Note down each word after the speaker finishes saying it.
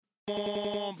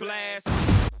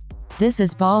This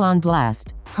is Ball on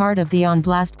Blast, part of the On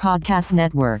Blast Podcast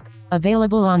Network,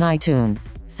 available on iTunes,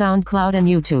 SoundCloud, and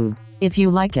YouTube. If you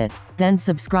like it, then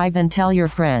subscribe and tell your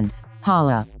friends.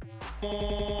 Holla.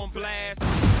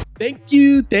 Thank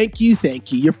you.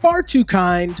 You're far too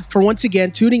kind for once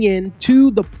again tuning in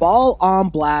to the Ball on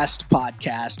Blast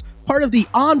podcast, part of the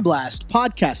On Blast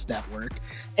Podcast Network.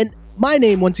 And my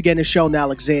name once again is Sheldon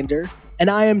Alexander, and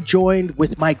I am joined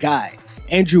with my guy,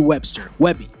 Andrew Webster.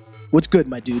 Webby, what's good,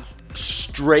 my dude?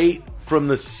 Straight from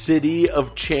the City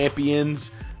of Champions,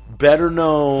 better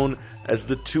known as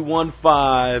the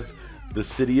 215, the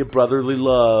City of Brotherly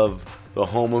Love, the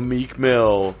home of Meek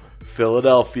Mill,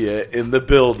 Philadelphia in the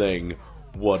building.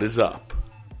 What is up?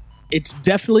 It's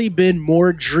definitely been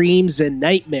more dreams and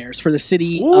nightmares for the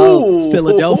city of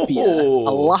Philadelphia.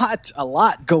 A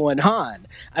lot going on.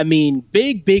 I mean,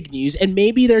 big news, and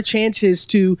maybe their chances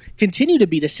to continue to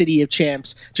be the City of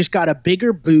Champs just got a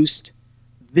bigger boost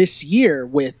this year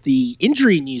with the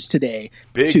injury news today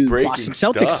to Boston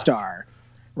Celtics star.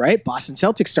 Right? Boston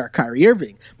Celtics star Kyrie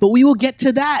Irving. But we will get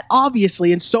to that,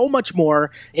 obviously, and so much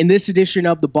more in this edition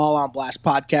of the Ball on Blast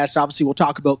podcast. Obviously, we'll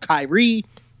talk about Kyrie.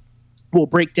 We'll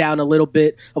break down a little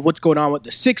bit of what's going on with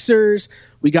the Sixers.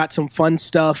 We got some fun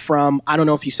stuff from, I don't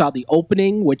know if you saw the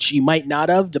opening, which you might not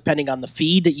have, depending on the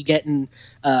feed that you get in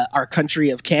our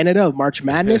country of Canada of March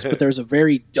Madness, but there's a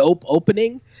very dope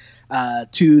opening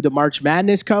to the March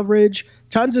Madness coverage.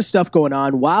 Tons of stuff going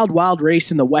on. Wild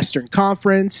race in the Western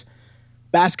Conference.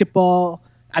 Basketball.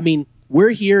 I mean, we're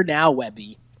here now,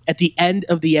 Webby, at the end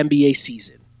of the NBA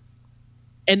season.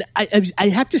 And I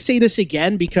have to say this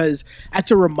again because I have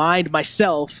to remind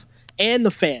myself and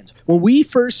the fans. When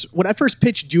I first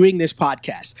pitched doing this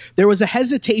podcast, there was a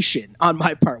hesitation on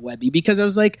my part, Webby, because I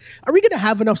was like, are we going to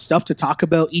have enough stuff to talk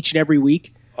about each and every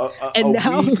week? A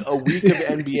week of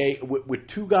NBA with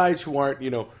two guys who aren't,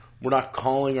 we're not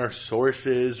calling our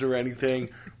sources or anything.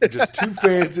 We're just two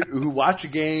fans who watch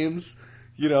games.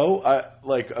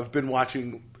 I've been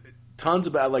watching tons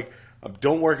about, I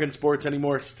don't work in sports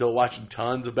anymore, still watching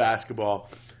tons of basketball.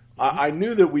 I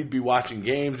knew that we'd be watching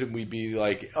games and we'd be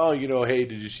like, hey,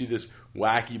 did you see this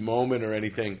wacky moment or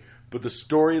anything? But the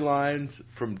storylines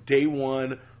from day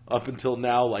one up until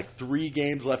now, 3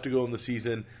 games left to go in the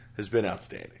season, has been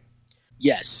outstanding.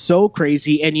 Yes, so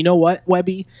crazy. And you know what,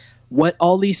 Webby? What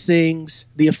all these things,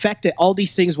 the effect that all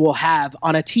these things will have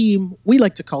on a team we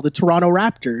like to call the Toronto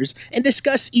Raptors, and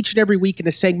discuss each and every week in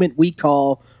a segment we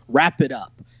call Wrap It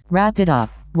Up. Wrap it up.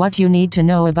 What you need to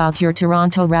know about your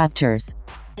Toronto Raptors.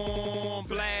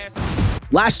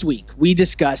 Last week, we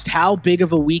discussed how big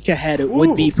of a week ahead it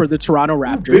would be for the Toronto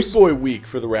Raptors. Big boy week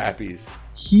for the Rappies.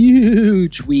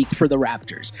 Huge week for the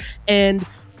Raptors. And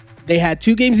they had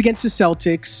 2 games against the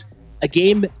Celtics, a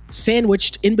game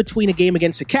sandwiched in between a game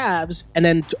against the Cavs, and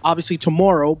then obviously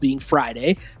tomorrow, being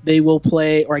Friday, they will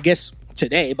play, or I guess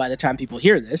today, by the time people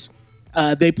hear this,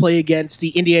 they play against the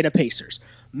Indiana Pacers.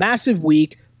 Massive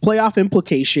week, playoff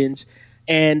implications,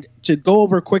 and to go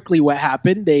over quickly what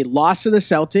happened, they lost to the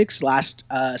Celtics last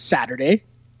Saturday,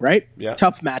 right? Yeah.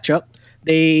 Tough matchup.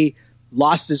 They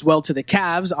lost as well to the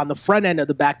Cavs on the front end of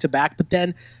the back-to-back, but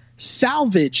then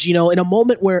salvage, in a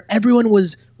moment where everyone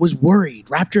was worried.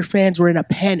 Raptor fans were in a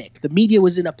panic. The media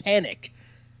was in a panic.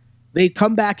 They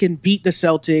come back and beat the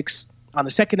Celtics on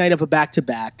the second night of a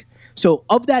back-to-back. So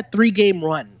of that 3-game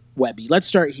run, Webby, let's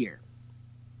start here.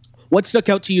 What stuck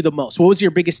out to you the most? What was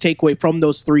your biggest takeaway from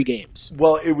those 3 games?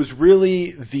 Well, it was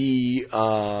really the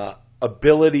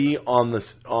ability on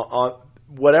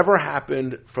whatever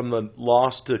happened from the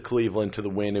loss to Cleveland to the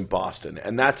win in Boston.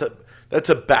 And that's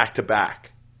a back-to-back.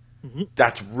 Mm-hmm.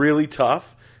 That's really tough.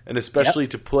 And especially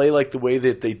to play like the way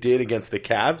that they did against the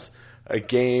Cavs, a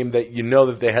game that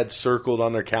that they had circled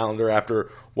on their calendar after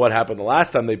what happened the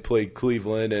last time they played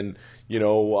Cleveland and,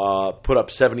 put up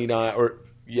 79 or,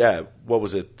 what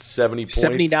was it, 70 points?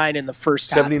 79 in the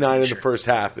first half. 79 in the first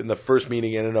half. In the first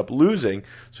meeting, ended up losing.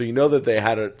 So that they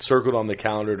had it circled on the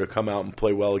calendar to come out and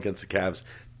play well against the Cavs.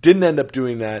 Didn't end up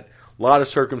doing that. A lot of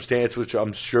circumstance, which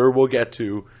I'm sure we'll get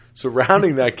to,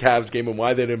 surrounding that Cavs game and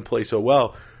why they didn't play so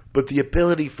well. But the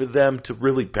ability for them to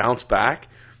really bounce back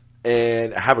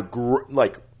and have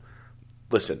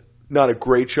not a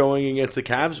great showing against the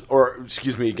Cavs,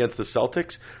 against the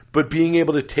Celtics, but being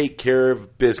able to take care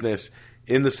of business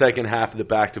in the second half of the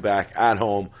back-to-back at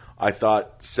home, I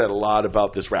thought said a lot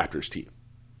about this Raptors team.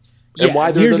 And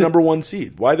why they're the number 1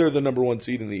 seed. Why they're the number 1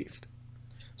 seed in the East.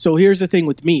 So here's the thing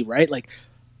with me, right?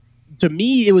 To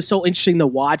me, it was so interesting to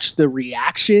watch the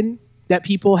reaction that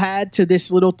people had to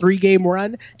this little 3-game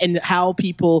run and how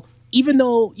people, even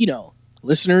though,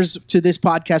 Listeners to this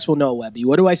podcast will know, Webby.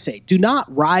 What do I say? Do not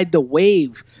ride the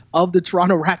wave of the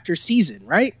Toronto Raptors season,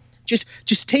 right?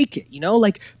 Just take it,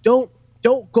 like don't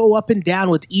go up and down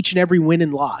with each and every win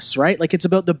and loss, right? Like it's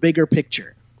about the bigger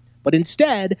picture. But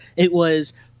instead, it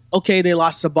was, okay, they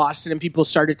lost to Boston and people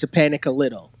started to panic a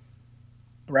little,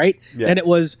 right? Yeah. Then it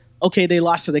was, okay, they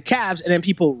lost to the Cavs, and then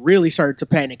people really started to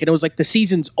panic. And it was like the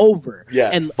season's over. Yeah,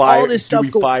 and all this stuff.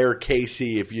 Fire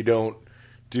Casey if you don't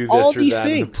do this all or these that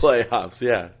things. In the playoffs,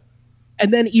 yeah.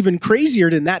 And then even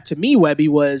crazier than that to me, Webby,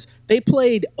 was they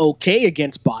played okay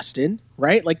against Boston,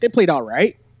 right? Like they played all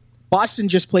right. Boston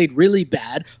just played really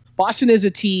bad. Boston is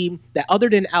a team that, other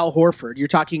than Al Horford, you're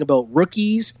talking about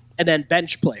rookies and then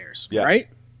bench players, right?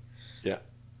 Yeah.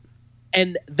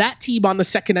 And that team on the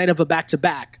second night of a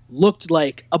back-to-back looked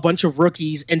like a bunch of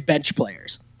rookies and bench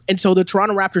players. And so the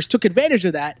Toronto Raptors took advantage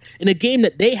of that in a game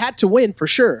that they had to win for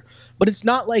sure. But it's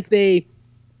not like they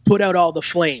put out all the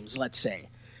flames, let's say.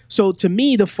 So to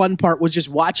me, the fun part was just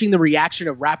watching the reaction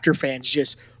of Raptor fans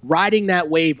just riding that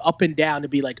wave up and down to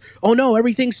be like, oh no,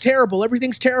 everything's terrible.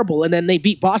 And then they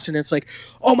beat Boston. And it's like,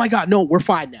 oh my God, no, we're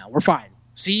fine now. We're fine.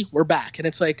 See, we're back. And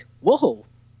it's like, whoa.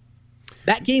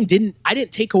 That game I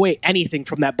didn't take away anything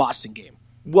from that Boston game.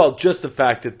 Well, just the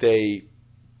fact that they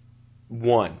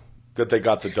won, that they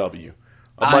got the W.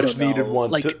 A much needed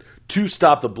one to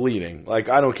stop the bleeding. Like,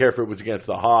 I don't care if it was against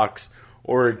the Hawks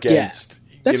or against,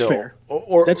 that's fair.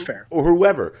 That's fair. Or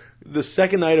whoever. The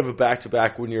second night of a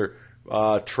back-to-back when you're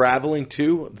traveling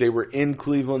to, they were in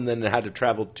Cleveland, then they had to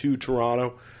travel to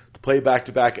Toronto to play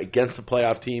back-to-back against the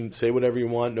playoff team. Say whatever you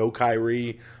want, no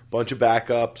Kyrie, bunch of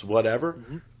backups, whatever.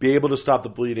 Mm-hmm. Be able to stop the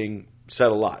bleeding said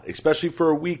a lot, especially for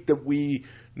a week that we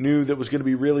knew that was going to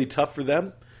be really tough for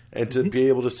them, and to be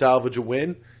able to salvage a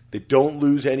win. They don't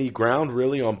lose any ground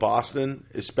really on Boston,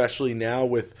 especially now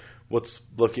with what's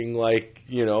looking like,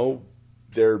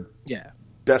 their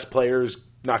best players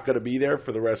not going to be there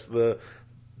for the rest of the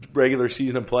regular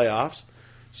season and playoffs.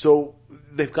 So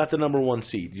they've got the number one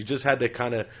seed. You just had to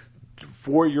kind of,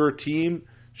 for your team,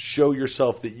 show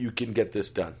yourself that you can get this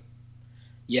done.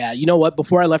 Yeah, you know what?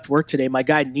 Before I left work today, my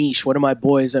guy Nish, one of my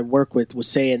boys I work with, was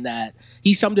saying that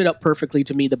he summed it up perfectly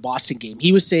to me, the Boston game.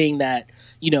 He was saying that,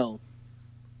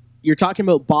 you're talking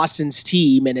about Boston's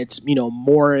team, and it's,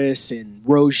 Morris and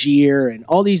Rozier and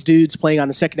all these dudes playing on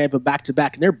the second night of a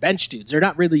back-to-back, and they're bench dudes. They're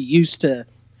not really used to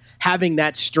having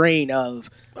that strain of,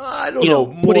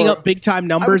 putting up big-time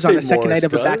numbers on the second night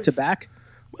of a back-to-back.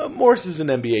 Well, Morris is an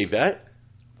NBA vet.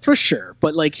 For sure,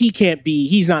 but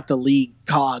he's not the lead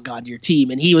cog on your team,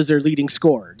 and he was their leading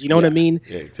scorer. Do you know what I mean?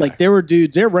 Yeah, exactly. Like there were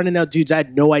dudes, they're running out dudes. I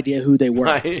had no idea who they were.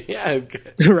 Yeah,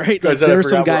 right. Like, there were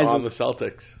some guys on the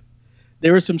Celtics.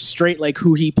 There were some straight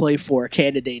who he played for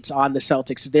candidates on the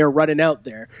Celtics. They were running out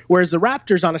there, whereas the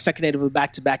Raptors on a second night of a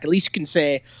back-to-back, at least you can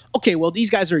say, okay, well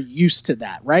these guys are used to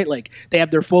that, right? Like they have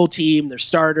their full team, their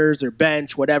starters, their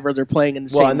bench, whatever they're playing in the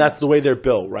same. Well, and that's the way they're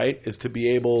built, right? Is to be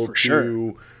able for to.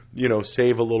 Sure.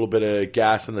 Save a little bit of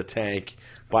gas in the tank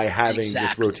by having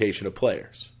this rotation of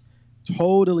players.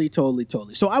 Totally.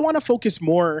 So I want to focus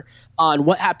more on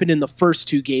what happened in the first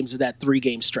two games of that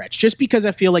 3-game stretch, just because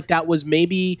I feel like that was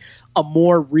maybe a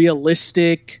more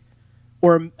realistic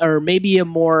or maybe a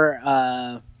more,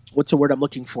 what's the word I'm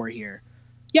looking for here?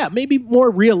 Yeah, maybe more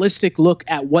realistic look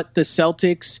at what the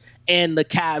Celtics and the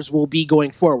Cavs will be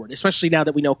going forward, especially now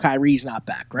that we know Kyrie's not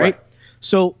back, right?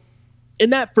 So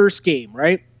in that first game,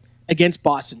 right? Against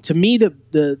Boston. To me,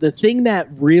 the thing that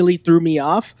really threw me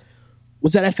off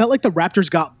was that I felt like the Raptors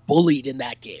got bullied in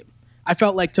that game. I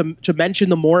felt like, to mention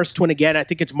the Morris twin again, I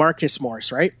think it's Marcus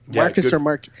Morris, right? Yeah, Marcus or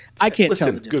Mark. I can't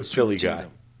tell the difference. Good Philly guy.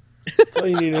 That's all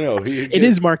you need to know. It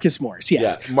is Marcus Morris,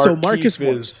 yes. Yeah, so Marcus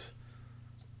Morris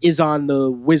is on the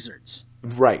Wizards.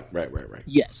 Right.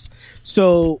 Yes.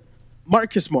 So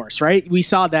Marcus Morris, right? We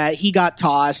saw that he got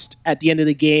tossed at the end of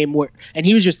the game, and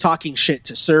he was just talking shit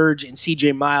to Serge and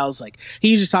CJ Miles. Like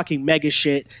he was just talking mega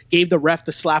shit. Gave the ref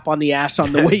the slap on the ass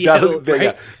on the way out. Right?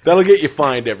 Yeah, that'll get you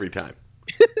fined every time.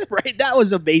 Right? That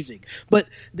was amazing. But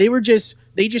they just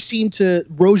seemed to.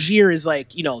 Rozier is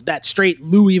that straight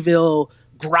Louisville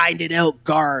grinded out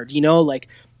guard.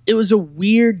 It was a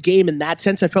weird game in that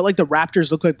sense. I felt like the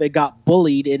Raptors looked like they got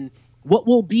bullied in what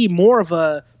will be more of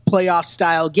a playoff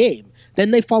style game.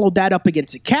 Then they followed that up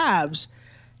against the Cavs,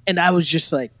 and I was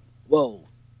just like, whoa.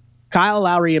 Kyle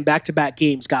Lowry in back-to-back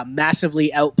games got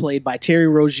massively outplayed by Terry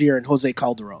Rozier and Jose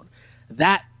Calderon.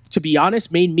 That, to be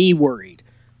honest, made me worried.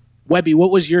 Webby,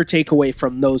 what was your takeaway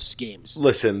from those games?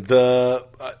 Listen, so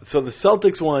the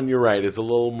Celtics one, you're right, is a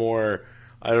little more,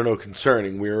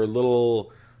 concerning. We were a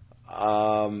little,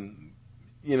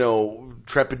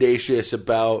 trepidatious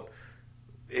about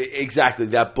exactly,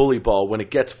 that bully ball, when it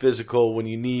gets physical, when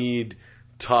you need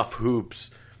tough hoops,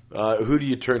 who do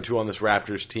you turn to on this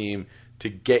Raptors team to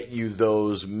get you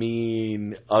those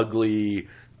mean, ugly,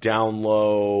 down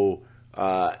low,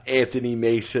 Anthony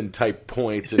Mason type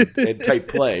points and type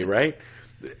play, right?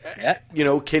 Yeah.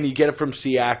 Can you get it from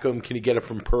Siakam? Can you get it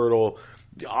from Pirtle?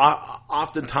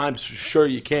 Oftentimes, sure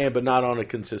you can, but not on a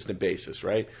consistent basis,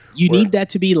 right? You need that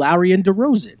to be Lowry and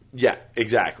DeRozan. Yeah,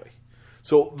 exactly.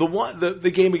 So the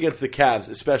game against the Cavs,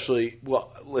 especially,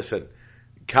 well, listen,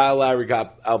 Kyle Lowry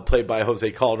got outplayed by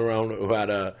Jose Calderon, who had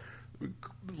a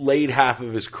late half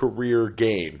of his career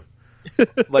game.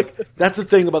 Like, that's the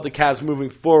thing about the Cavs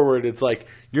moving forward. It's like,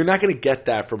 you're not going to get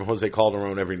that from Jose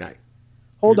Calderon every night.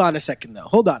 Hold on a second, though.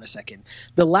 Hold on a second.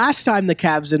 The last time the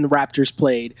Cavs and the Raptors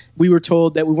played, we were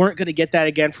told that we weren't going to get that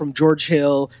again from George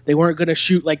Hill. They weren't going to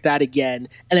shoot like that again.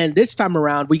 And then this time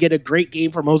around, we get a great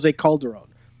game from Jose Calderon.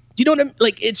 Do you know what I mean?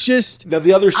 Like, it's just... Now,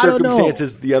 the other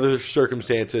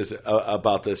circumstances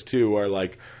about this, too, are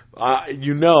like,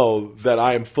 that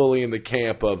I am fully in the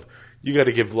camp of, you got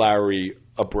to give Lowry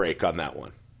a break on that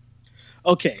one.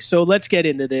 Okay, so let's get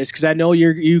into this because I know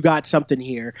you got something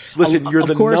here. Listen, you're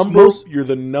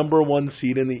the number one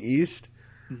seed in the East.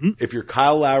 Mm-hmm. If you're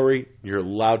Kyle Lowry, you're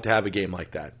allowed to have a game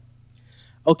like that.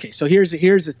 Okay, so here's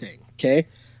the thing. Okay,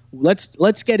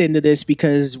 let's get into this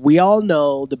because we all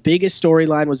know the biggest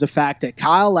storyline was the fact that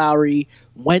Kyle Lowry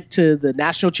went to the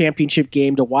national championship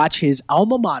game to watch his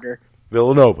alma mater,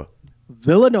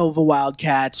 Villanova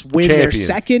Wildcats win their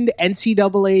second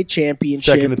NCAA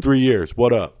championship. Second in 3 years.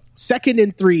 What up? Second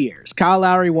in 3 years. Kyle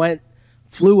Lowry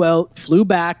flew out, flew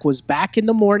back, was back in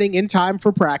the morning in time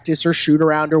for practice or shoot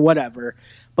around or whatever,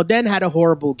 but then had a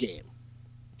horrible game.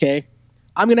 Okay?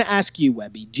 I'm going to ask you,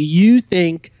 Webby, do you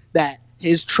think that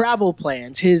his travel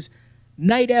plans, his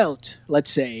night out,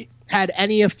 let's say, had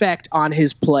any effect on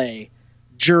his play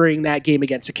during that game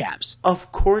against the Cavs? Of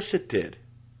course it did.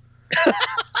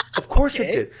 Of course it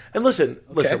did. And listen,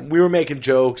 we were making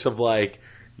jokes of like,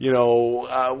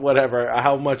 whatever,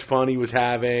 how much fun he was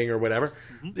having or whatever.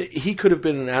 Mm-hmm. He could have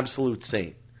been an absolute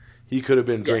saint. He could have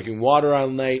been drinking water all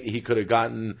night. He could have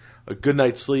gotten a good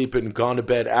night's sleep and gone to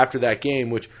bed after that game,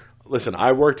 which, listen,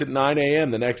 I worked at 9 a.m.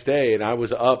 the next day, and I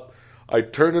was up. I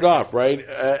turned it off, right,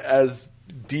 as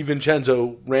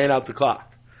DiVincenzo ran out the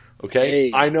clock.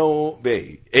 Okay? Hey. I know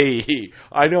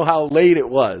how late it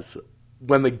was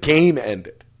when the game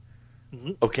ended.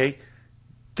 Mm-hmm. Okay?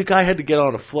 The guy had to get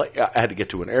on a flight. I had to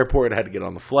get to an airport. I had to get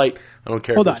on the flight. I don't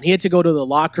care. Hold on. He had to go to the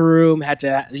locker room, had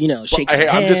to, shake some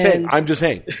hands. I'm just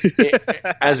saying.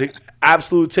 As an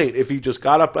absolute saint, if he just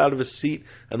got up out of his seat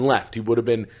and left, he would have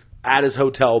been at his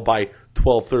hotel by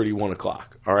 12:30, 1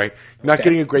 o'clock. All right? You're not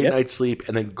getting a great night's sleep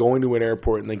and then going to an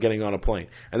airport and then getting on a plane.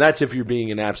 And that's if you're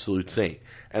being an absolute saint.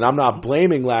 And I'm not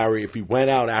blaming Lowry if he went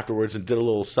out afterwards and did a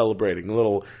little celebrating, a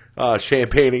little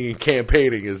champagning and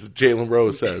campaigning, as Jalen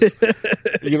Rose says.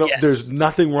 There's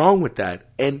nothing wrong with that.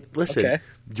 And listen,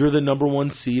 you're the number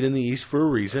one seed in the East for a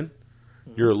reason.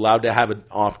 You're allowed to have an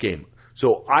off game.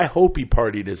 So I hope he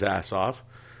partied his ass off.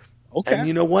 Okay. And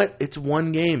you know what? It's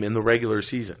one game in the regular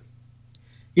season.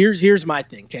 Here's my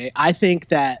thing, okay? I think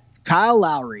that Kyle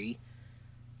Lowry,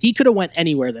 he could have went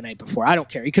anywhere the night before. I don't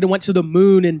care. He could have went to the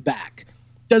moon and back.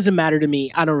 Doesn't matter to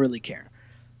me. I don't really care.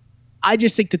 I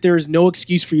just think that there is no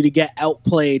excuse for you to get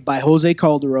outplayed by Jose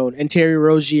Calderon and Terry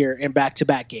Rozier in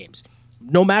back-to-back games.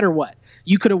 No matter what.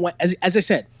 You could have went, as I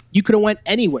said, you could have went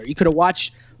anywhere. You could have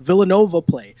watched Villanova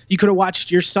play. You could have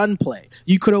watched your son play.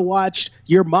 You could have watched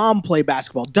your mom play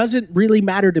basketball. Doesn't really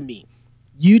matter to me.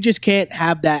 You just can't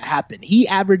have that happen. He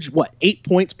averaged, 8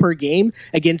 points per game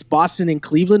against Boston and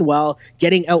Cleveland while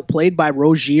getting outplayed by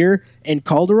Rozier and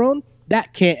Calderon?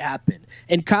 That can't happen.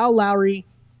 And Kyle Lowry,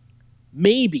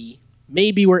 maybe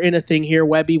we're in a thing here,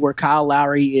 Webby, where Kyle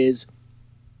Lowry is,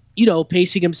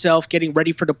 pacing himself, getting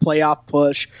ready for the playoff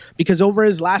push. Because over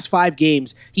his last 5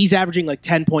 games, he's averaging like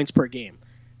 10 points per game.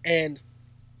 And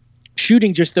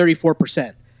shooting just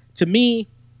 34%. To me,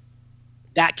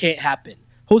 that can't happen.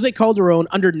 Jose Calderon,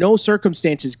 under no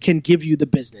circumstances, can give you the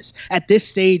business at this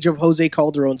stage of Jose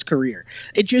Calderon's career.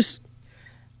 It's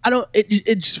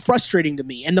frustrating to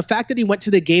me. And the fact that he went to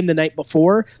the game the night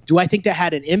before, do I think that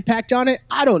had an impact on it?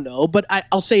 I don't know, but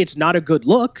I'll say it's not a good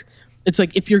look. It's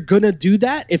like, if you're going to do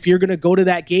that, if you're going to go to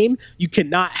that game, you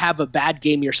cannot have a bad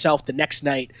game yourself the next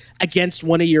night against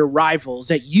one of your rivals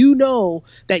that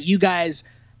that you guys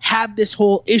have this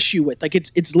whole issue with. Like,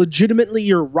 it's legitimately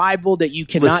your rival that you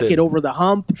cannot get over the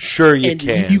hump. Sure you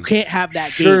can. You can't have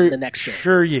that game the next day.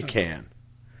 Sure you can.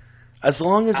 As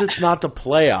long as it's not the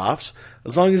playoffs,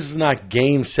 as long as it's not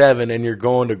Game 7 and you're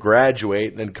going to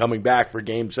graduate and then coming back for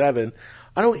Game 7,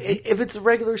 I don't. If it's a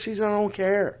regular season, I don't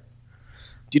care.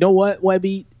 Do you know what,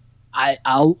 Webby?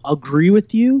 I'll agree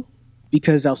with you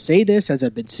because I'll say this as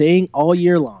I've been saying all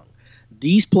year long.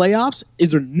 These playoffs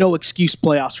is there no excuse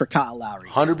playoffs for Kyle Lowry.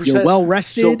 100%. You're well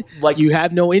rested. So, like, you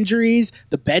have no injuries.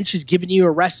 The bench is giving you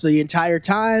a rest the entire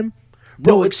time.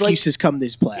 No excuses come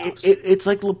these playoffs. It's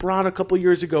like LeBron a couple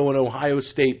years ago in Ohio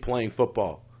State playing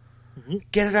football. Mm-hmm.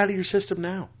 Get it out of your system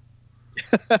now.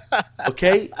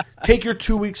 Okay? Take your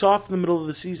 2 weeks off in the middle of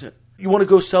the season. You want to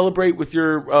go celebrate with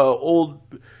your old,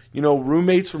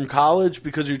 roommates from college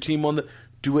because your team won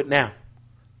do it now.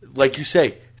 Like you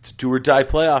say, it's do or die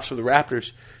playoffs for the Raptors.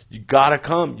 You gotta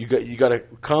come. You gotta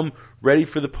come ready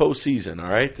for the postseason. All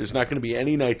right. There's not going to be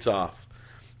any nights off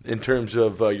in terms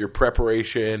of your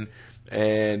preparation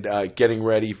and getting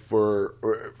ready for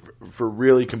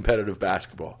really competitive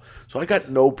basketball. So I got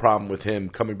no problem with him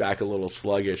coming back a little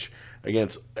sluggish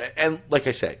against. And like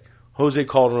I say, Jose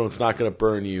Calderon's not going to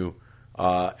burn you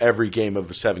every game of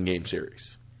a 7-game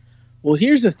series. Well,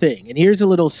 here's the thing, and here's a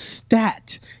little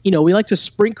stat. We like to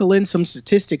sprinkle in some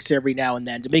statistics every now and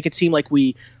then to make it seem like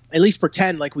we at least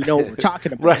pretend like we know what we're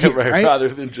talking about. right.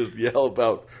 Rather than just yell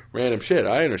about random shit.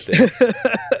 I understand.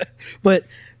 But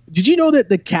did you know that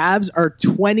the Cavs are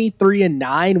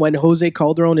 23-9 when Jose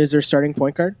Calderon is their starting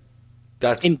point guard?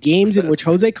 In games in which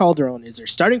Jose Calderon is their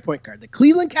starting point guard. The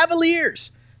Cleveland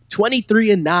Cavaliers,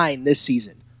 23-9 this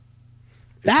season.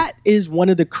 That is one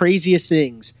of the craziest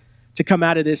things to come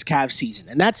out of this Cavs season.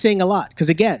 And that's saying a lot. Because,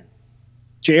 again,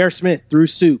 J.R. Smith threw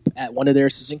soup at one of their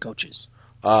assistant coaches.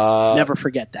 Never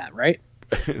forget that, right?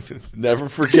 Never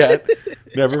forget.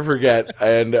 Never forget.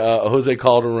 And Jose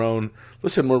Calderon,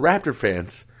 listen, we're Raptor fans.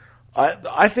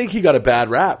 I think he got a bad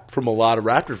rap from a lot of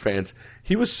Raptor fans.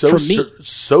 He was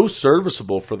so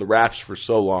serviceable for the Raps for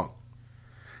so long.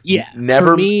 Yeah.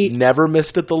 Never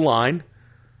missed at the line.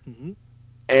 Mm-hmm.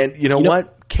 And you know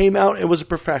what? Came out and was a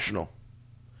professional.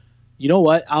 You know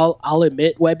what? I'll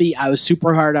admit, Webby, I was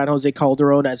super hard on Jose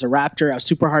Calderon as a Raptor. I was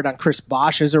super hard on Chris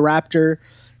Bosh as a Raptor.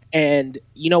 And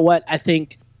you know what? I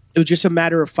think it was just a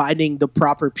matter of finding the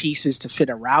proper pieces to fit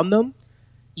around them.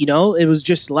 It was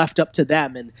just left up to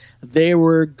them. And they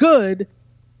were good,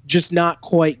 just not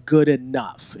quite good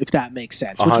enough, if that makes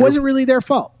sense. Which wasn't really their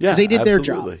fault, because they did their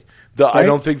job. Right? I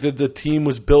don't think that the team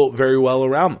was built very well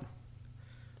around them.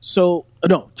 So,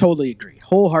 no, totally agree.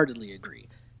 Wholeheartedly agree.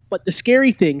 But the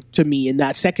scary thing to me in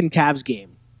that second Cavs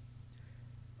game,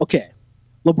 okay,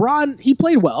 LeBron, he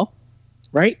played well,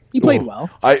 right? He played well.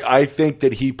 I think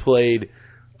that he played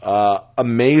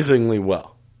amazingly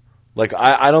well. Like,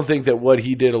 I don't think that what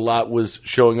he did a lot was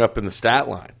showing up in the stat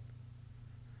line.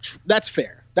 That's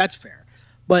fair.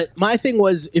 But my thing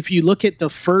was, if you look at the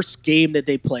first game that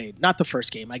they played, not the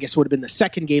first game, I guess it would have been the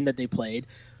second game that they played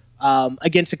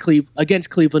against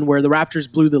Cleveland, where the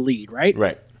Raptors blew the lead, right?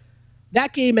 Right.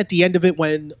 That game, at the end of it,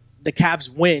 when the Cavs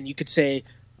win, you could say,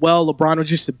 well, LeBron was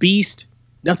just a beast.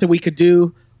 Nothing we could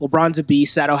do. LeBron's a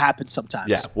beast. That'll happen sometimes.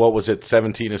 Yeah. What was it?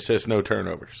 17 assists, no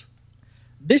turnovers.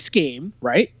 This game,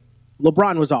 right?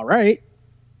 LeBron was all right.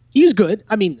 He was good.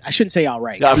 I mean, I shouldn't say all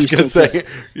right. I was going to say,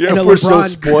 we're so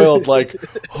spoiled, like,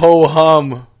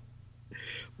 ho-hum.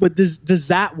 But does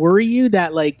that worry you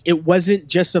that, like, it wasn't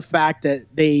just the fact that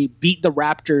they beat the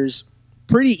Raptors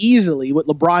pretty easily with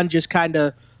LeBron just kind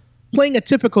of playing a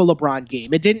typical LeBron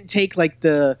game? It didn't take, like,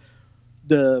 the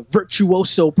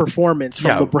virtuoso performance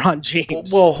from LeBron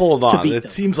James. Well, hold on. It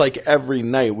seems like every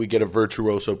night we get a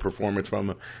virtuoso performance from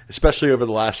him, especially over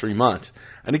the last 3 months.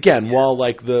 And again, while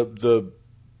like the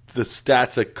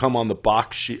stats that come on the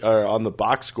box sheet or on the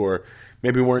box score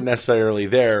maybe weren't necessarily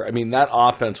there, I mean that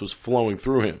offense was flowing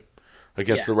through him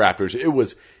against the Raptors.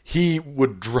 He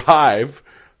would drive,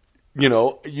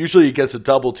 usually against a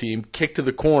double team, kick to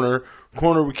the corner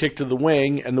would kick to the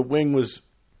wing, and the wing was,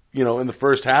 in the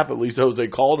first half at least, Jose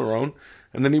Calderon,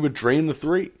 and then he would drain the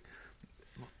three.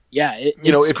 Yeah,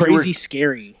 it's crazy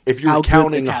scary. If you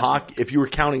were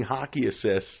counting hockey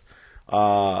assists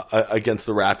against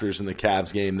the Raptors in the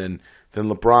Cavs game, then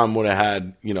LeBron would have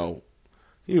had,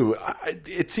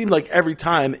 it seemed like every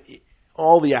time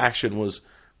all the action was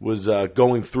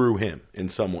going through him in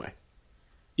some way.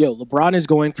 LeBron is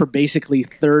going for basically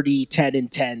 30, 10,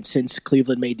 and 10 since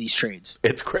Cleveland made these trades.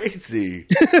 It's crazy.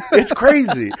 It's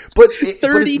crazy. But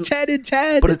 30, 10, and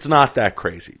 10. But it's not that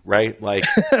crazy, right? Like,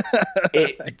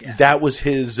 that was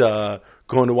his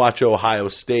going to watch Ohio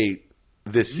State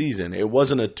this season. It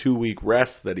wasn't a 2-week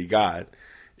rest that he got.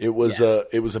 It was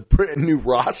a brand new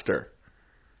roster.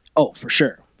 Oh, for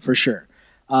sure.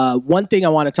 One thing I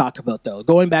want to talk about, though,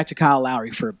 going back to Kyle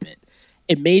Lowry for a bit,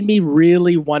 it made me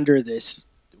really wonder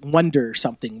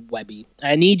something, Webby.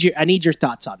 I need your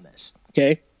thoughts on this,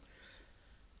 okay?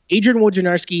 Adrian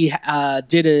Wojnarowski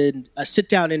did a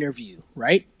sit-down interview,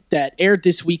 right, that aired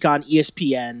this week on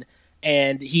ESPN,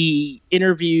 and he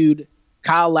interviewed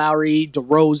Kyle Lowry,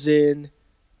 DeRozan,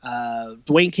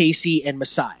 Dwayne Casey, and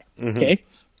Masai. Okay,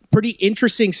 pretty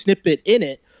interesting snippet in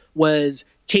it was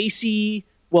Casey,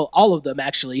 well, all of them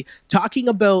actually, talking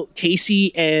about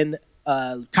Casey and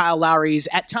Kyle Lowry's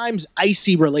at times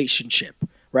icy relationship,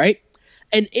 right?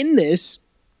 And in this,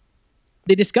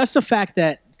 they discussed the fact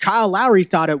that Kyle Lowry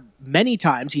thought it many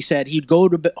times. He said he'd go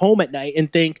to home at night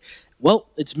and think, well,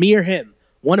 it's me or him.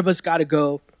 One of us got to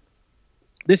go.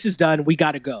 This is done. We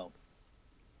got to go.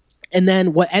 And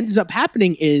then what ends up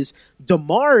happening is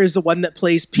DeMar is the one that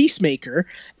plays peacemaker,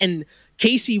 and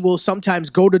Casey will sometimes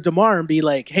go to DeMar and be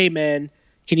like, hey, man,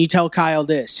 can you tell Kyle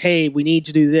this? Hey, we need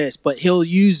to do this. But he'll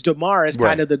use DeMar as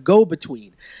kind of the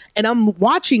go-between. And I'm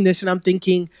watching this and I'm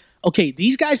thinking, okay,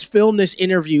 these guys filmed this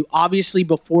interview obviously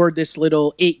before this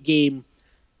little 8-game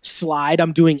slide.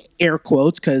 I'm doing air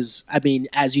quotes because, I mean,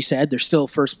 as you said, they're still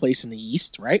first place in the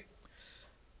East, right?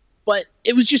 But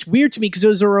it was just weird to me because it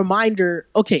was a reminder,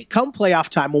 okay, come playoff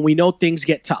time when we know things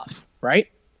get tough, right?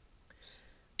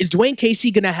 Is Dwayne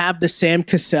Casey going to have the Sam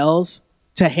Cassells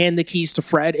to hand the keys to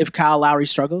Fred if Kyle Lowry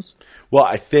struggles? Well,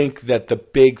 I think that the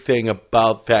big thing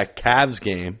about that Cavs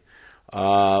game,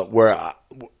 where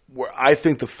I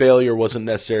think the failure wasn't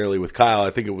necessarily with Kyle,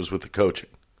 I think it was with the coaching.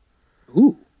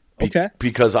 Ooh, okay.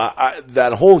 Because I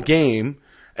that whole game,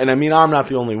 and I mean, I'm not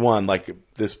the only one, like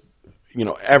this,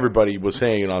 everybody was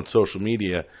saying it on social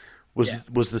media, was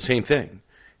the same thing.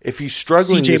 If he's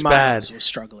struggling CJ this Miles bad, was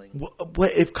struggling.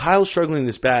 If Kyle's struggling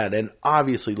this bad, and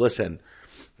obviously, listen,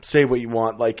 say what you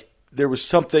want, like there was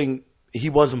something, he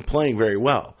wasn't playing very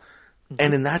well.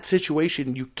 And in that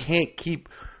situation, you can't keep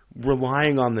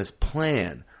relying on this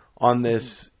plan, on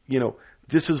this,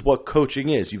 this is what coaching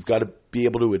is. You've got to be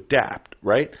able to adapt,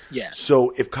 right? Yeah.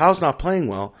 So if Kyle's not playing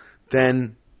well,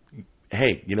 then,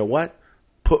 hey, you know what?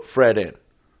 Put Fred in.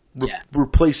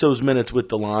 Replace those minutes with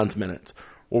DeLon's minutes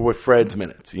or with Fred's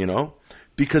minutes,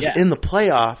 Because in the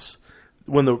playoffs,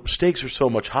 when the stakes are so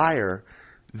much higher,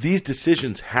 these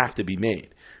decisions have to be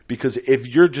made. Because if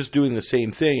you're just doing the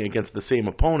same thing against the same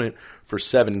opponent for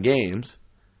 7 games,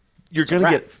 you're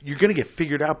gonna get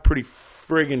figured out pretty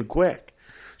friggin' quick.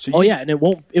 So and it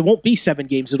won't be 7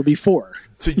 games; it'll be 4.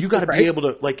 So you got to be able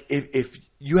to, like, if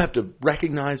you have to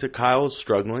recognize that Kyle is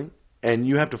struggling, and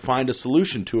you have to find a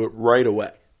solution to it right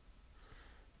away.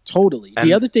 Totally. And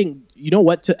the other thing,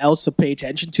 else to pay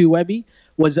attention to, Webby,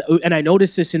 was, and I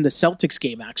noticed this in the Celtics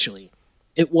game actually,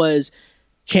 it was,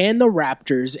 can the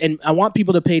Raptors, and I want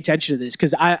people to pay attention to this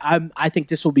because I think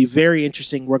this will be very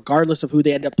interesting regardless of who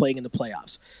they end up playing in the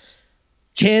playoffs.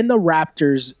 Can the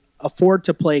Raptors afford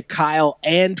to play Kyle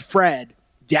and Fred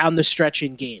down the stretch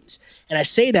in games? And I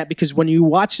say that because when you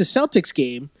watch the Celtics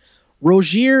game,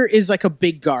 Rozier is like a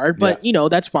big guard, but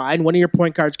that's fine. One of your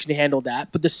point guards can handle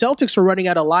that. But the Celtics were running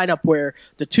out a lineup where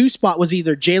the 2 spot was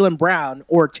either Jaylen Brown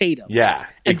or Tatum. Yeah,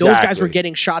 and those guys were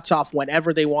getting shots off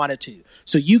whenever they wanted to.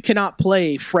 So you cannot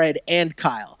play Fred and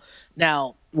Kyle.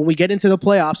 Now, when we get into the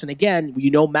playoffs, and again,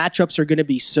 matchups are going to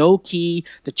be so key.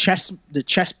 The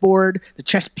chessboard, the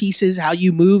chess pieces, how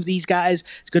you move these guys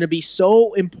is going to be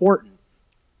so important.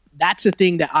 That's the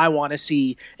thing that I want to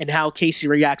see and how Casey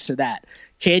reacts to that.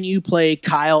 Can you play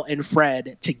Kyle and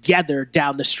Fred together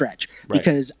down the stretch? Right.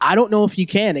 Because I don't know if you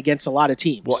can against a lot of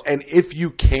teams. Well, and if you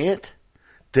can't,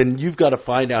 then you've got to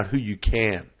find out who you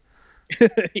can.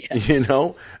 Yes.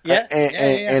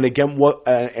 And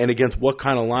against what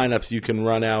kind of lineups you can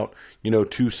run out, 2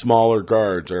 smaller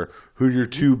guards, or who your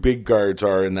 2 big guards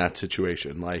are in that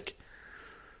situation.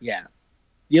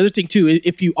 The other thing too,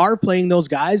 if you are playing those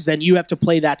guys, then you have to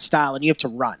play that style and you have to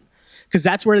run. Because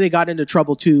that's where they got into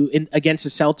trouble too against the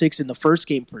Celtics in the first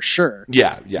game for sure.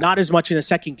 Yeah. Not as much in the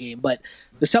second game, but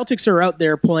the Celtics are out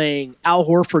there playing Al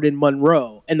Horford and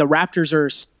Monroe, and the Raptors are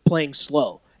playing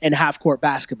slow and half-court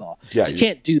basketball. Yeah, you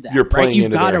can't do that. You're playing You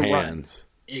into gotta their run. hands.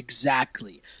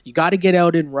 Exactly. You got to get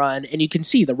out and run, and you can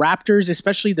see the Raptors,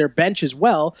 especially their bench as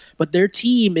well, but their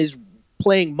team is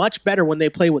playing much better when they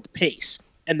play with pace,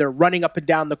 and they're running up and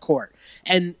down the court.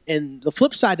 And the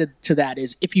flip side to that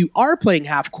is if you are playing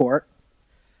half-court,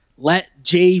 let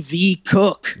JV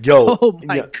cook. Oh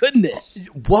my goodness!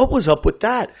 What was up with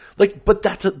that? But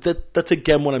that's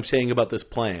again what I'm saying about this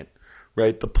plan,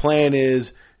 right? The plan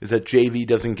is that JV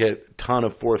doesn't get a ton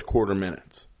of fourth quarter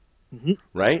minutes,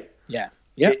 right? Yeah.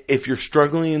 If you're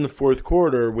struggling in the fourth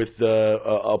quarter with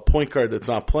a point guard that's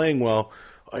not playing well,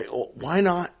 why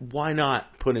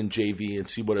not put in JV and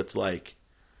see what it's like?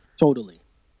 Totally.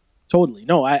 Totally.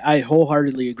 No, I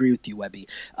wholeheartedly agree with you, Webby.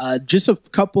 Just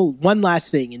one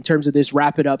last thing in terms of this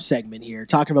wrap it up segment here,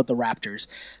 talking about the Raptors.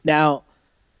 Now,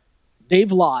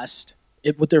 they've lost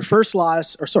with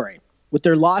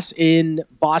their loss in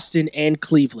Boston and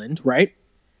Cleveland, right?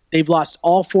 They've lost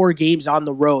all 4 games on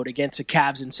the road against the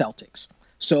Cavs and Celtics.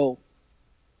 So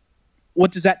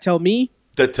what does that tell me?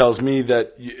 That tells me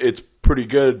that it's pretty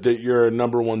good that you're a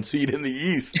number 1 seed in the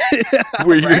East,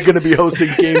 where you're going to be hosting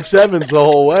Game 7s the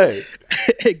whole way.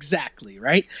 Exactly,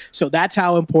 right? So that's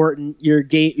how important your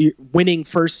winning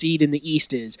first seed in the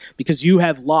East is, because you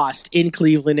have lost in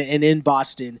Cleveland and in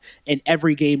Boston in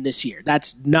every game this year.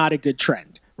 That's not a good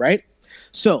trend, right?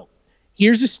 So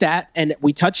here's a stat, and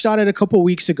we touched on it a couple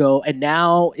weeks ago, and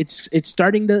now it's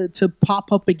starting to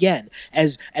pop up again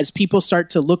as people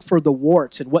start to look for the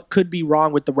warts and what could be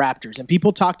wrong with the Raptors. And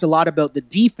people talked a lot about the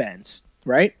defense,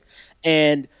 right?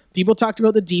 And people talked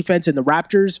about the defense, and the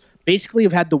Raptors basically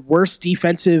have had the worst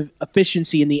defensive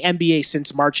efficiency in the NBA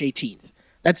since March 18th.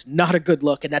 That's not a good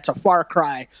look, and that's a far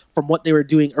cry from what they were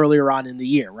doing earlier on in the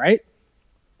year, right?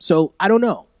 So I don't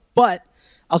know, but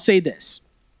I'll say this.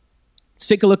 Let's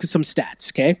take a look at some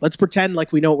stats, okay? Let's pretend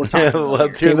like we know what we're talking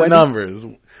about. Let's hear the numbers.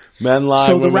 Men lie,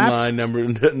 so women lie,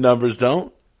 numbers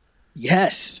don't.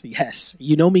 Yes.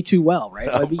 You know me too well, right?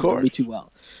 Of course. You know me too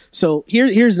well. So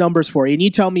here's numbers for you, and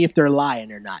you tell me if they're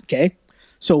lying or not, okay?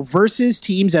 So versus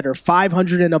teams that are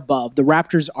 500 and above, the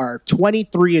Raptors are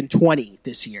 23-20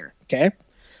 this year, okay?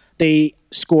 They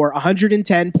score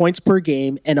 110 points per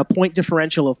game and a point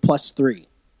differential of +3,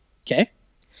 okay?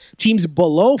 Teams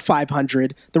below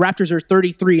 500, the Raptors are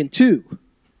 33-2.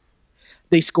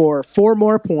 They score 4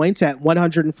 more points at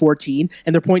 114,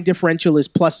 and their point differential is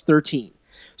 +13.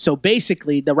 So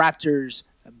basically, the Raptors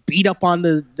beat up on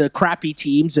the crappy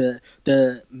teams,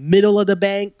 the middle of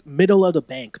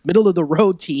the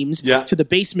road teams to the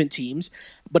basement teams,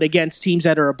 but against teams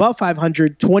that are above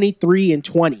 500,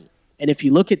 23-20. And if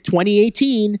you look at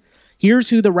 2018, here's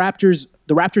who the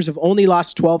Raptors have only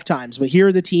lost 12 times, but here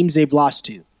are the teams they've lost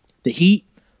to. The Heat,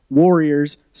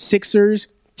 Warriors, Sixers,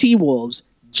 T-Wolves,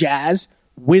 Jazz,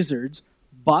 Wizards,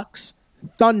 Bucks,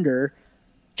 Thunder,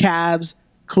 Cavs,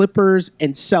 Clippers,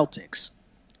 and Celtics.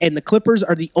 And the Clippers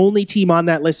are the only team on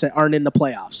that list that aren't in the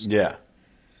playoffs. Yeah.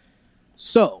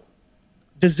 So,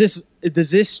 does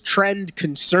this trend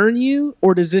concern you,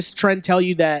 or does this trend tell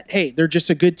you that, hey, they're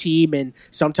just a good team and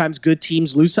sometimes good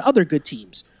teams lose to other good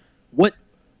teams?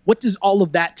 What does all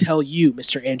of that tell you,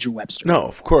 Mr. Andrew Webster? No,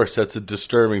 of course, that's a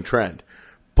disturbing trend.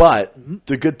 But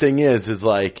the good thing is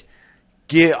like,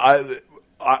 yeah,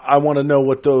 I want to know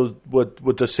what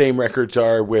the same records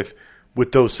are with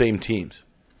those same teams.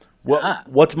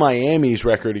 What's Miami's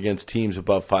record against teams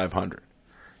above 500?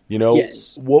 You know,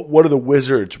 yes. What are the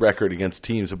Wizards' record against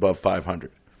teams above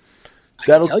 500? I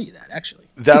can tell you that, actually.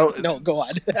 No, go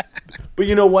on. But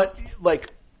you know what?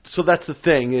 Like, so that's the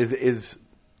thing is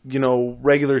you know,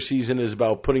 regular season is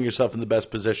about putting yourself in the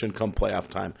best position come playoff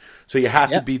time. So you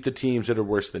have to beat the teams that are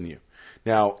worse than you.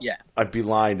 Now, I'd be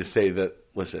lying to say that,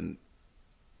 listen,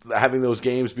 having those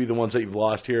games be the ones that you've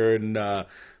lost here in the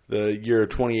year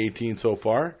 2018 so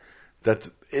far,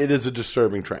 it is a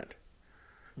disturbing trend.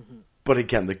 Mm-hmm. But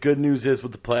again, the good news is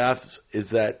with the playoffs is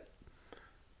that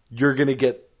you're going to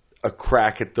get a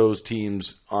crack at those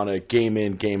teams on a game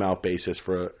in, game out basis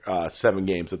for 7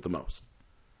 games at the most.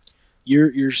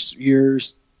 You're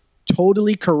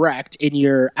totally correct in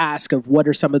your ask of what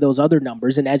are some of those other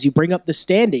numbers. And as you bring up the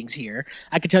standings here,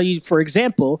 I can tell you, for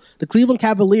example, the Cleveland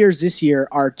Cavaliers this year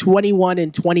are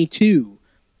 21-22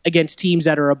 against teams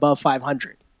that are above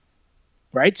 500.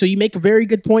 Right? So you make a very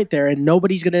good point there, and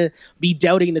nobody's going to be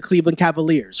doubting the Cleveland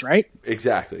Cavaliers, right?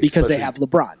 Exactly. Because they have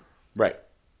LeBron. Right.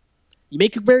 You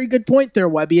make a very good point there,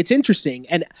 Webby. It's interesting.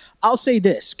 And I'll say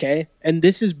this, okay? And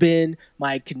this has been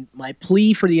my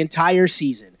plea for the entire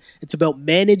season. It's about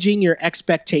managing your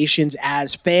expectations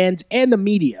as fans and the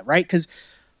media, right? Because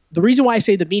the reason why I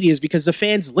say the media is because the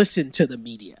fans listen to the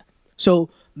media. So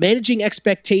managing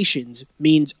expectations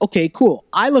means, okay, cool.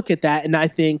 I look at that and I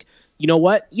think, you know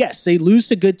what? Yes, they lose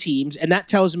to good teams, and that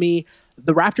tells me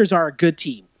the Raptors are a good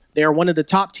team. They are one of the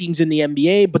top teams in the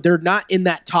NBA, but they're not in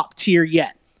that top tier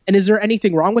yet. And is there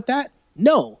anything wrong with that?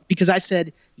 No, because I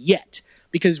said yet.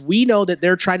 Because we know that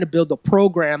they're trying to build a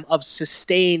program of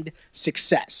sustained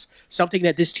success, something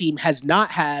that this team has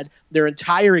not had their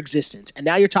entire existence. And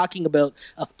now you're talking about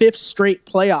a 5th straight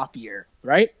playoff year,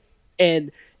 right?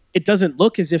 And it doesn't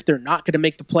look as if they're not going to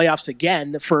make the playoffs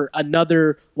again for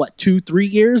another, 2-3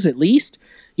 years at least?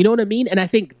 You know what I mean? And I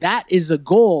think that is the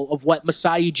goal of what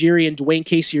Masai Ujiri and Dwayne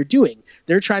Casey are doing.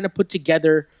 They're trying to put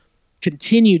together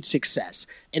continued success.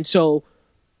 And so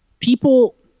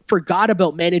people forgot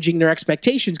about managing their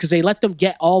expectations because they let them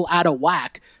get all out of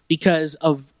whack because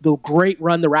of the great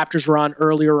run the Raptors were on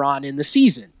earlier on in the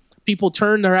season. People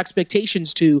turn their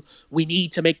expectations to, we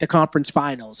need to make the conference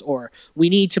finals, or we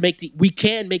can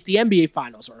make the NBA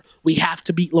finals, or we have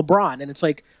to beat LeBron. And it's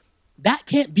like, that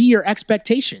can't be your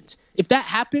expectations. If that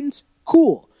happens,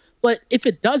 cool. But if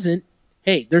it doesn't,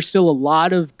 hey, there's still a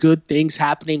lot of good things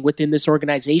happening within this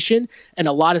organization and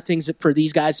a lot of things for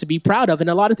these guys to be proud of and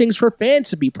a lot of things for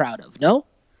fans to be proud of, no?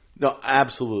 No,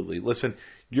 absolutely. Listen,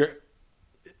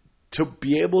 to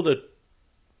be able to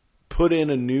put in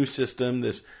a new system,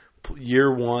 this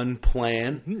year one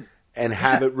plan, and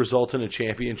have it result in a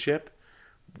championship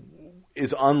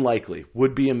is unlikely.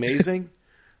 Would be amazing,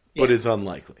 but is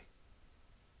unlikely.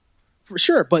 For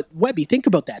sure, but Webby, think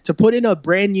about that. To put in a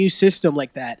brand new system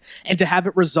like that and to have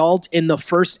it result in the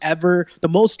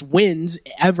most wins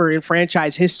ever in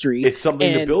franchise history. It's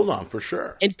something to build on for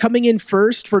sure. And coming in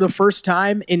first for the first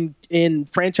time in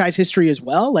franchise history as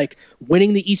well, like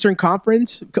winning the Eastern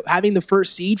Conference, having the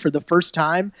first seed for the first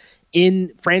time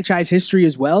in franchise history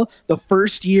as well. The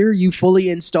first year you fully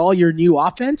install your new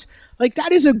offense, like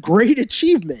that is a great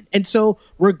achievement. And so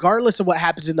regardless of what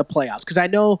happens in the playoffs, because I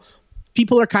know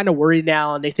people are kind of worried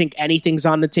now and they think anything's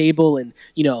on the table. And,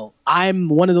 I'm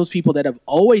one of those people that have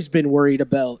always been worried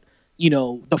about,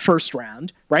 the first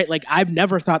round, right? Like I've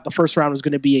never thought the first round was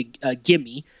going to be a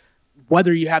gimme,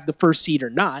 whether you have the first seed or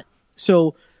not.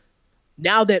 So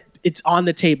now that it's on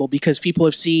the table because people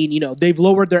have seen, they've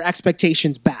lowered their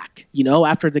expectations back,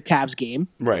 after the Cavs game.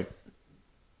 Right.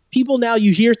 People now,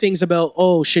 you hear things about,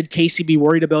 should Casey be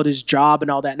worried about his job and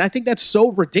all that? And I think that's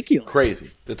so ridiculous.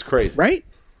 Crazy. That's crazy. Right?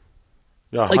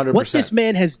 No, 100%. Like what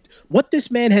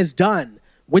this man has done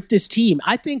with this team,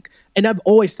 I think, and I've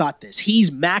always thought this, he's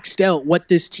maxed out what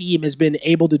this team has been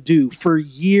able to do for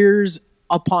years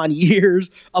upon years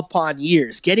upon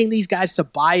years. Getting these guys to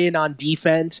buy in on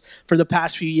defense for the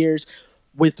past few years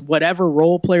with whatever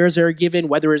role players they're given,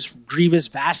 whether it's Grievous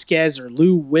Vasquez or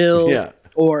Lou Will,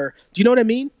 or do you know what I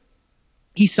mean?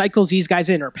 He cycles these guys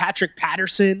in, or Patrick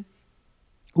Patterson,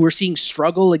 who we're seeing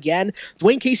struggle again.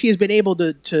 Dwayne Casey has been able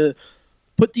to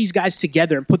put these guys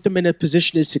together and put them in a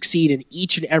position to succeed in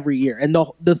each and every year. And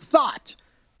the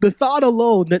thought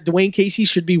alone that Dwayne Casey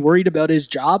should be worried about his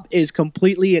job is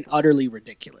completely and utterly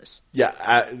ridiculous.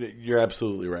 Yeah, you're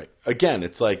absolutely right. Again,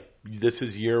 it's like this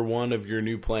is year one of your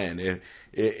new plan.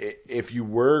 If you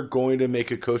were going to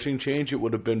make a coaching change, it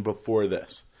would have been before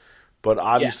this. But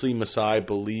obviously, Masai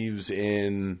believes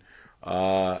in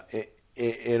our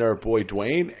boy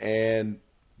Dwayne, and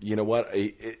you know what?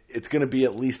 It's going to be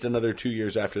at least another 2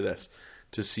 years after this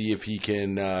to see if he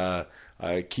can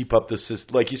keep up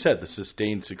like you said, the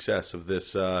sustained success of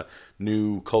this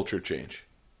new culture change.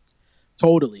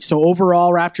 Totally. So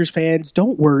overall, Raptors fans,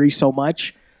 don't worry so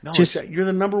much. No, you're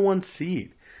the number one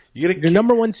seed. You're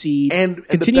number one seed, and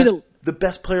continue the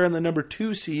best player on the number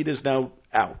 2 seed is now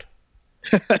out.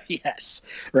 Yes,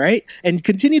 right? And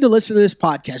continue to listen to this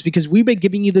podcast because we've been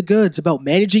giving you the goods about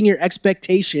managing your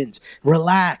expectations.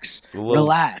 Relax.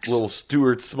 Little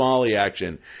Stuart Smalley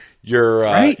action. You're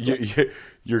right?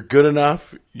 you're good enough,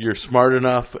 you're smart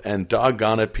enough, and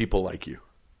doggone it, people like you.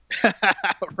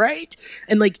 Right?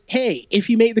 And like, hey, if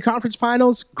you make the conference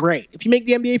finals, great. If you make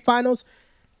the NBA finals,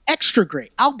 extra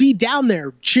great. I'll be down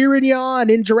there cheering you on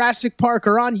in Jurassic Park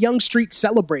or on Yonge Street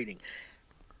celebrating.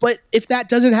 But if that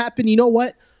doesn't happen, you know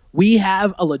what? We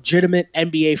have a legitimate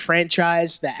NBA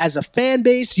franchise that as a fan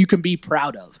base you can be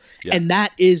proud of. Yeah. And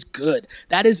that is good.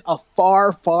 That is a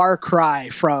far, far cry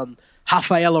from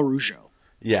Rafael Araujo.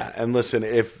 Yeah, and listen,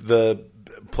 if the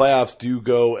playoffs do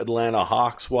go Atlanta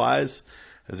Hawks-wise,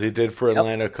 as they did for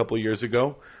Atlanta a couple years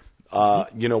ago,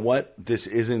 you know what? This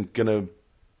isn't going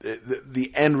to –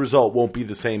 the end result won't be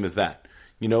the same as that.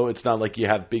 It's not like you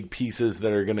have big pieces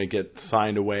that are going to get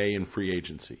signed away in free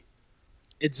agency.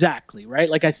 Exactly, right?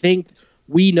 Like I think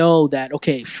we know that,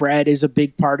 okay, Fred is a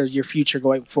big part of your future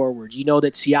going forward. You know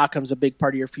that Siakam's a big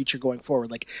part of your future going forward.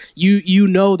 Like you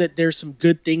know that there's some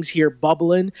good things here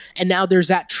bubbling, and now there's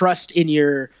that trust in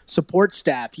your support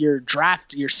staff, your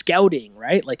draft, your scouting,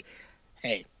 right? Like,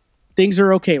 hey, things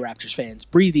are okay, Raptors fans.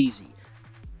 Breathe easy.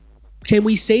 Can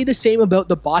we say the same about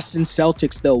the Boston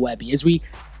Celtics, though, Webby, as we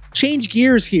change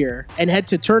gears here and head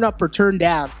to turn up or turn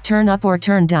down? Turn up or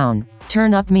turn down.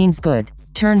 Turn up means good.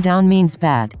 Turn down means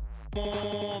bad.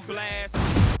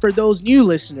 For those new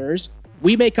listeners,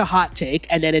 we make a hot take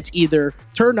and then it's either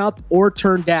turn up or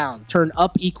turn down. Turn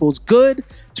up equals good.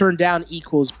 Turn down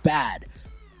equals bad.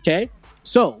 Okay?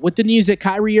 So with the news that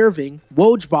Kyrie Irving,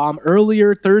 Woj bomb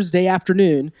earlier Thursday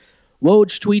afternoon,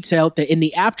 Woj tweets out that in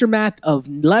the aftermath of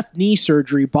left knee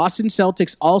surgery, Boston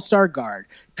Celtics all-star guard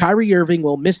Kyrie Irving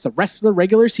will miss the rest of the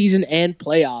regular season and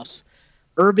playoffs.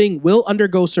 Irving will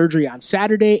undergo surgery on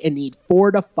Saturday and need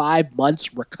 4 to 5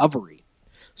 months recovery.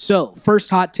 So, first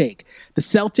hot take. The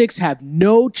Celtics have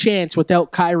no chance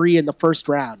without Kyrie in the first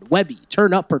round. Webby,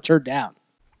 turn up or turn down?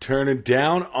 Turning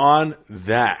down on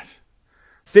that.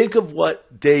 Think of what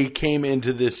they came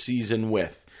into this season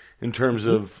with in terms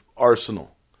of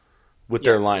arsenal with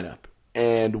their lineup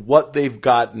and what they've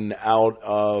gotten out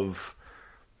of,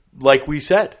 like we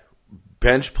said,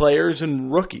 bench players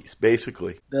and rookies,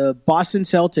 basically. The Boston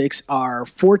Celtics are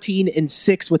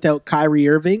 14-6 without Kyrie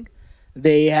Irving.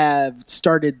 They've had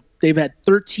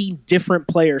 13 different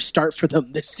players start for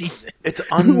them this season,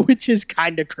 which is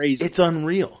kind of crazy. It's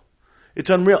unreal.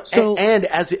 So, and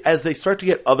as they start to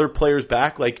get other players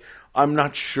back, like I'm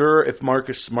not sure if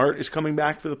Marcus Smart is coming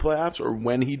back for the playoffs or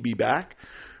when he'd be back.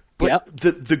 But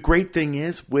the great thing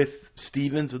is with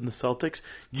Stevens and the Celtics,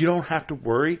 you don't have to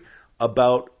worry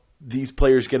about these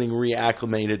players getting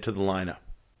reacclimated to the lineup.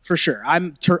 For sure.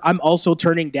 I'm also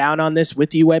turning down on this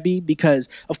with you, Webby, because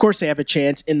of course they have a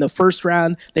chance in the first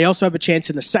round. They also have a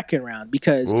chance in the second round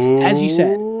because, as you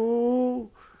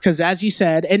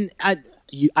said, and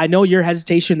I know your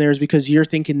hesitation there is because you're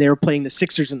thinking they were playing the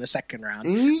Sixers in the second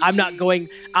round. I'm not going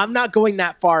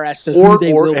that far as to who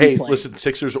they will be playing. Listen,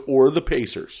 Sixers or the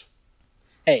Pacers.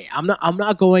 Hey, I'm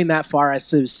not going that far as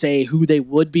to say who they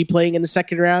would be playing in the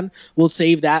second round. We'll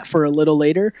save that for a little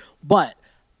later. But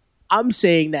I'm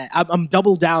saying that I'm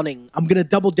double downing. I'm going to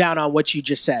double down on what you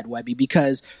just said, Webby,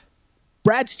 because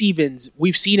Brad Stevens,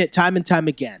 we've seen it time and time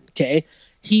again. Okay.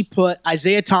 He put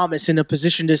Isaiah Thomas in a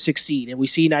position to succeed, and we've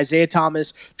seen Isaiah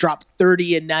Thomas drop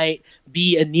 30 a night,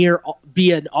 be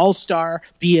an all-star,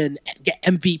 get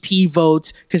MVP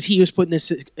votes because he was put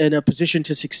in a position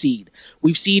to succeed.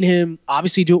 We've seen him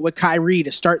obviously do it with Kyrie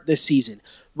to start this season.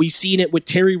 We've seen it with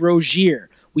Terry Rozier.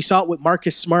 We saw it with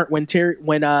Marcus Smart when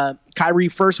Kyrie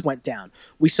first went down.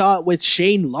 We saw it with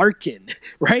Shane Larkin,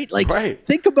 right?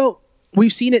 Think about,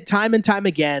 we've seen it time and time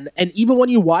again, and even when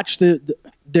you watch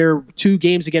their 2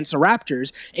 games against the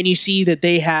Raptors, and you see that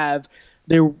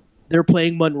they're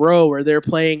playing Monroe or they're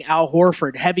playing Al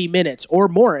Horford heavy minutes or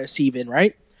Morris even,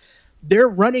 right? They're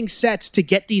running sets to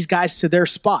get these guys to their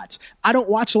spots. I don't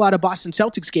watch a lot of Boston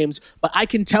Celtics games, but I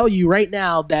can tell you right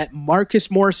now that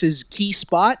Marcus Morris's key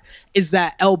spot is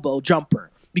that elbow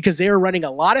jumper because they were running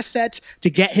a lot of sets to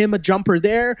get him a jumper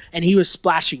there, and he was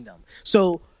splashing them.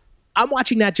 So I'm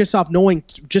watching that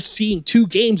just seeing 2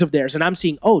 games of theirs, and I'm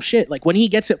seeing, oh shit, like when he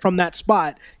gets it from that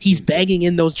spot, he's banging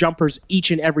in those jumpers each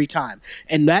and every time.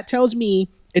 And that tells me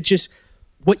it's just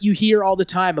what you hear all the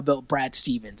time about Brad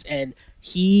Stevens, and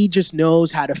he just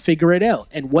knows how to figure it out.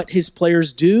 And what his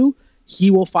players do, he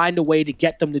will find a way to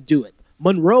get them to do it.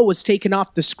 Monroe was taken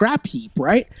off the scrap heap,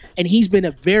 right? And he's been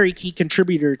a very key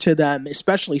contributor to them,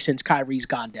 especially since Kyrie's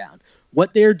gone down.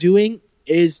 What they're doing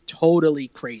is totally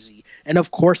crazy. And of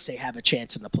course they have a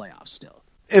chance in the playoffs still.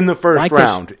 In the first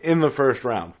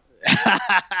round.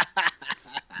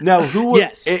 Now, who would...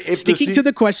 Yes. Sticking to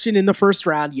the question, in the first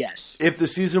round, yes. If the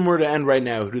season were to end right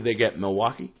now, who do they get?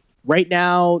 Milwaukee? Right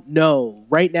now, no.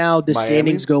 Right now, the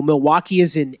standings go. Milwaukee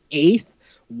is in 8th.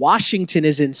 Washington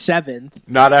is in 7th.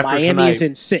 Not after Miami tonight. is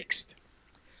in 6th.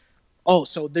 Oh,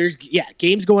 so there's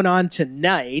games going on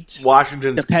tonight.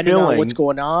 Washington's depending on what's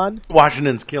going on.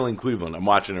 Washington's killing Cleveland. I'm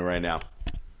watching it right now.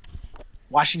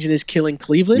 Washington is killing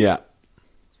Cleveland? Yeah.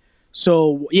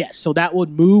 So that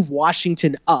would move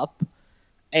Washington up,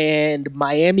 and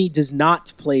Miami does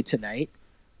not play tonight.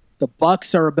 The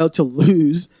Bucks are about to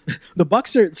lose. The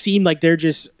Bucks seem like they're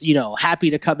just, happy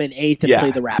to come in 8th and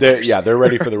play the Raptors. They're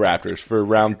ready for the Raptors for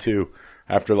round 2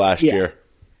 after last year.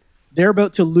 They're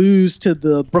about to lose to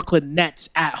the Brooklyn Nets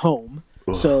at home.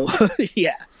 Ugh. So,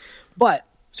 But,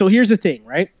 so here's the thing,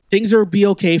 right? Things will be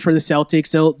okay for the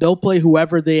Celtics. They'll play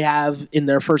whoever they have in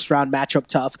their first round matchup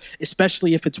tough,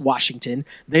 especially if it's Washington.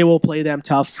 They will play them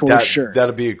tough for sure.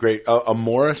 That'll be a great a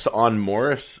Morris on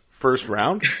Morris first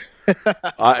round.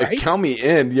 Right? Count me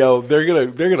in, yo. They're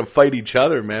gonna fight each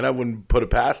other, man. I wouldn't put it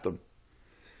past them.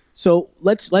 So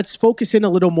let's focus in a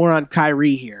little more on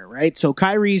Kyrie here, right? So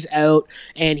Kyrie's out,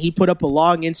 and he put up a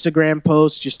long Instagram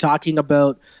post just talking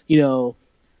about,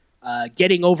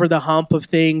 getting over the hump of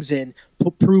things and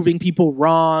proving people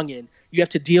wrong, and you have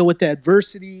to deal with the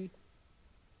adversity.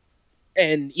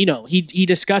 And, he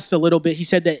discussed a little bit. He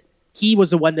said that he was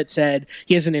the one that said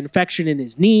he has an infection in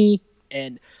his knee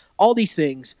and all these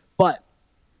things. But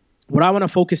what I want to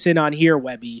focus in on here,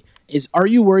 Webby, is are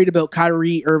you worried about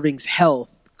Kyrie Irving's health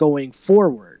going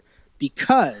forward?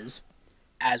 Because,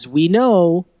 as we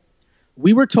know,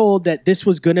 we were told that this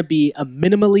was going to be a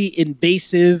minimally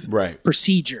invasive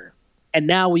procedure. And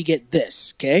now we get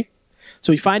this, okay?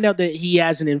 So we find out that he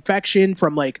has an infection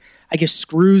from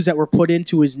screws that were put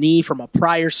into his knee from a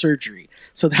prior surgery.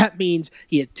 So that means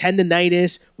he had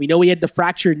tendonitis. We know he had the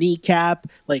fractured kneecap.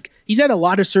 He's had a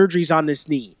lot of surgeries on this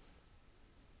knee.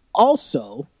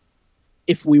 Also,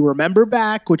 if we remember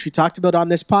back, which we talked about on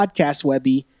this podcast,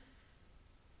 Webby,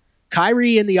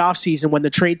 Kyrie in the offseason, when the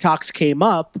trade talks came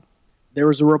up, there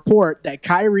was a report that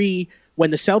Kyrie,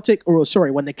 when the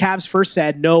Cavs first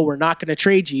said, no, we're not going to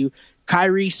trade you,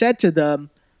 Kyrie said to them,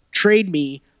 trade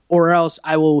me or else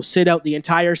I will sit out the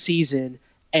entire season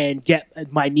and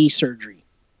get my knee surgery.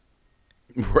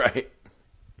 Right.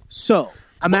 So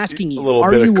I'm asking you,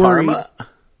 are you worried? Karma?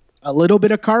 A little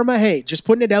bit of karma? Hey, just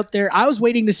putting it out there. I was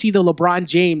waiting to see the LeBron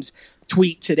James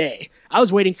tweet today. I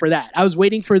was waiting for that. I was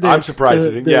waiting for the. I'm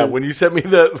surprised. When you sent me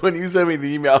the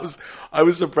email, I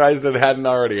was surprised that it hadn't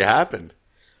already happened.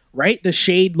 Right? The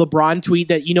shade LeBron tweet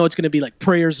that, it's going to be like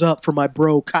prayers up for my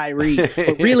bro Kyrie.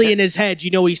 But really in his head,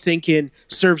 he's thinking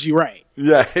serves you right.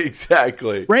 Yeah,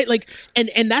 exactly. Right?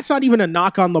 And that's not even a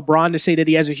knock on LeBron to say that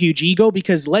he has a huge ego,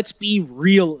 because let's be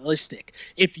realistic.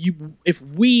 If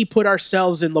we put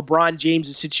ourselves in LeBron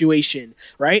James' situation,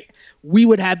 right, we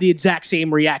would have the exact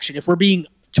same reaction if we're being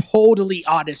totally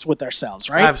honest with ourselves,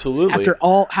 right? Absolutely. After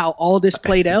how all this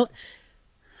played out.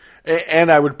 And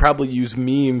I would probably use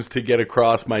memes to get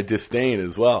across my disdain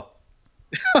as well.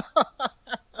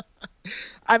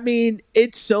 I mean,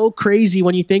 it's so crazy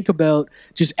when you think about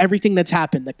just everything that's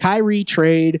happened. The Kyrie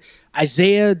trade,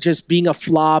 Isaiah just being a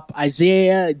flop,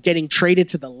 Isaiah getting traded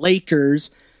to the Lakers,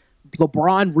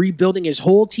 LeBron rebuilding his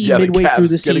whole team midway through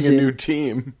the season. Getting a new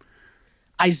team.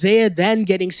 Isaiah then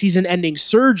getting season-ending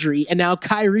surgery, and now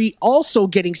Kyrie also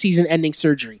getting season-ending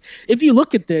surgery. If you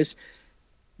look at this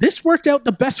worked out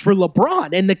the best for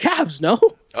LeBron and the Cavs, no?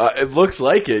 It looks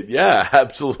like it, yeah,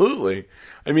 absolutely.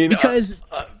 I mean, because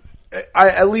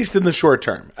at least in the short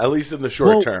term. At least in the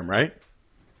short term, right?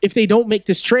 If they don't make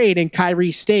this trade and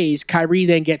Kyrie stays, Kyrie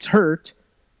then gets hurt,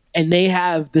 and they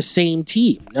have the same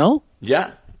team, no?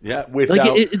 Yeah.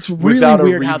 It's really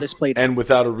weird how this played out. And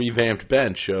without a revamped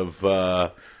bench of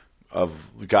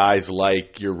guys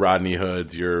like your Rodney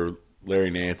Hoods, your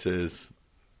Larry Nances,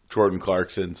 Jordan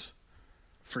Clarksons.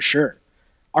 For sure.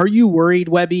 Are you worried,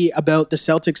 Webby, about the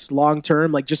Celtics long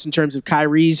term? Just in terms of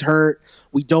Kyrie's hurt,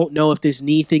 we don't know if this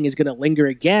knee thing is going to linger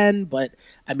again. But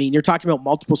I mean, you're talking about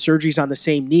multiple surgeries on the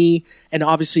same knee, and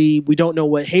obviously we don't know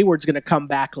what Hayward's going to come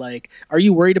back like. Are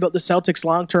you worried about the Celtics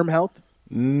long term health?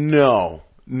 No,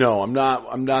 I'm not.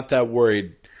 I'm not that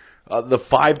worried. The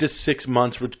 5 to 6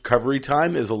 months recovery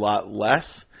time is a lot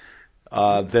less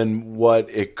than what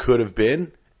it could have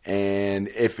been. And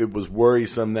if it was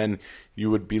worrisome, then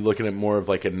you would be looking at more of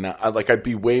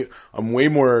I'm way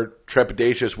more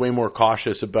trepidatious, way more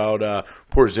cautious about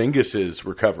Porzingis'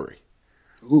 recovery.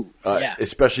 Ooh, yeah.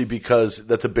 Especially because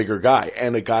that's a bigger guy.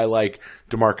 And a guy like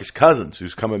DeMarcus Cousins,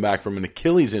 who's coming back from an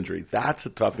Achilles injury. That's a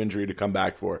tough injury to come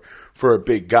back for a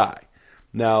big guy.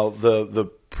 Now, the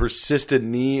persistent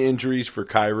knee injuries for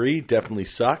Kyrie definitely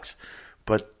sucks.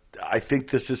 But I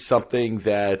think this is something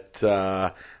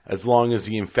that as long as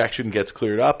the infection gets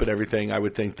cleared up and everything, I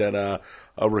would think that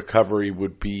a recovery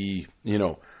would be,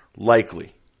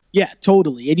 likely. Yeah,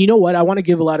 totally. And you know what? I want to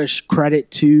give a lot of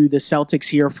credit to the Celtics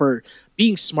here for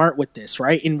being smart with this,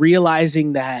 right? And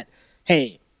realizing that,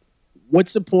 hey,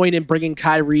 what's the point in bringing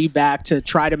Kyrie back to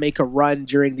try to make a run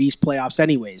during these playoffs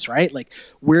anyways, right?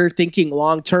 We're thinking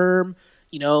long term.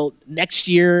 Next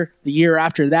year, the year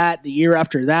after that,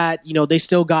 they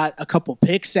still got a couple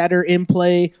picks that are in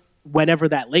play. Whenever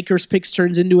that Lakers picks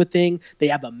turns into a thing, they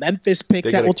have a Memphis pick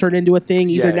that will turn into a thing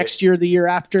either next year or the year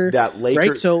after. That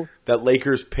Lakers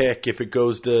pick, if it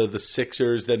goes to the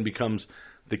Sixers, then becomes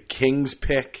the Kings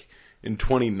pick in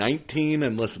 2019.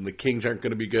 And listen, the Kings aren't going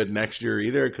to be good next year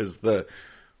either because the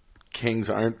Kings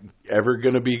aren't ever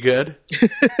going to be good.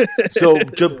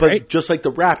 But just like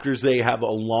the Raptors, they have a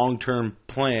long-term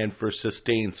plan for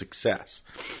sustained success.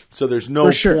 So there's no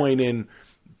point in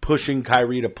pushing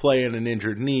Kyrie to play in an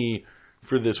injured knee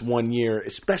for this 1 year,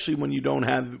 especially when you don't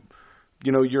have,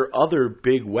 your other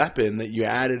big weapon that you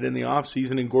added in the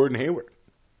offseason in Gordon Hayward.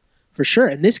 For sure.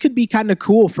 And this could be kind of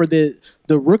cool for the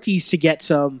rookies to get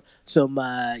some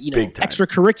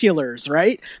extracurriculars,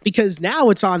 right? Because now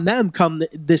it's on them come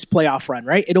this playoff run,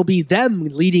 right? It'll be them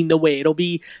leading the way. It'll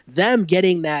be them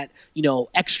getting that,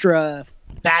 extra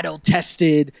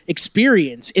battle-tested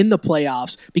experience in the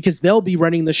playoffs because they'll be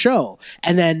running the show.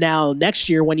 And then now next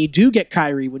year, when you do get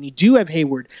Kyrie, when you do have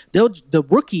Hayward, the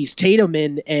rookies, Tatum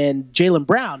and Jaylen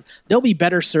Brown, they'll be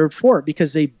better served for it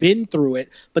because they've been through it,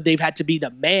 but they've had to be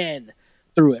the man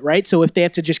through it, right? So if they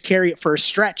have to just carry it for a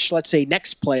stretch, let's say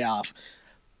next playoff,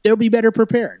 they'll be better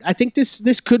prepared. I think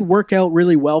this could work out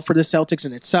really well for the Celtics,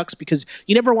 and it sucks because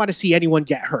you never want to see anyone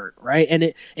get hurt, right?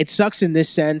 And it sucks in this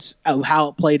sense of how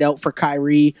it played out for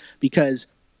Kyrie because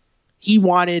he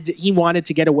wanted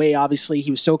to get away, obviously. He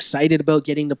was so excited about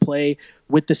getting to play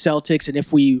with the Celtics, and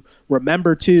if we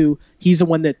remember, too, he's the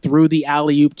one that threw the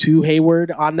alley-oop to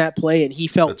Hayward on that play, and he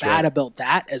felt bad about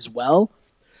that as well.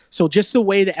 So just the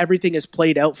way that everything has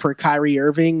played out for Kyrie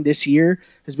Irving this year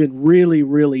has been really,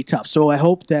 really tough. So I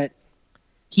hope that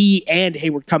he and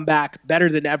Hayward come back better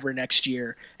than ever next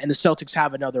year and the Celtics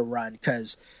have another run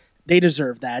because they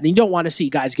deserve that. And you don't want to see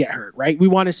guys get hurt, right? We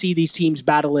want to see these teams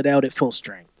battle it out at full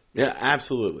strength. Yeah,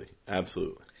 absolutely.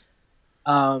 Absolutely.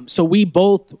 So we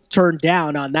both turned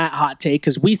down on that hot take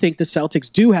because we think the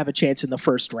Celtics do have a chance in the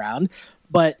first round.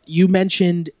 But you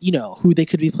mentioned, who they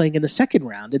could be playing in the second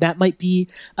round, and that might be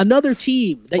another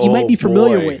team that you might be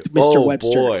familiar with, Mr.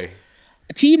 Webster. Boy.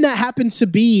 A team that happens to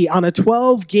be on a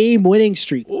 12-game winning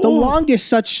streak, the longest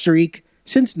such streak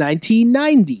since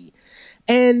 1990.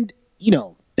 And,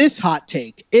 this hot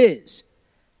take is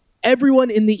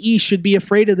everyone in the East should be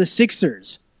afraid of the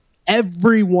Sixers.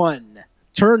 Everyone.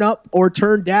 Turn up or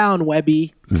turn down,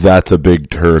 Webby. That's a big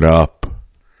turn up.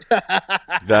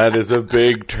 That is a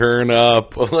big turn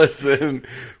up.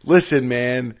 Listen,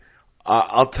 man.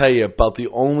 I'll tell you about the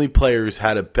only player who's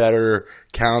had a better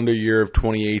calendar year of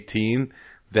 2018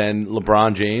 than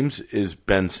LeBron James is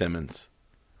Ben Simmons.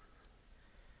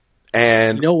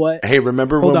 And you know what? Hey,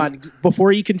 remember? Hold on.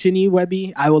 Before you continue,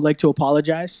 Webby, I would like to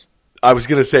apologize. I was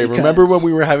going to say, remember when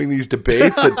we were having these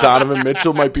debates that Donovan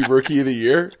Mitchell might be Rookie of the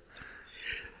Year?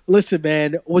 Listen,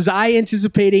 man, was I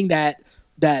anticipating that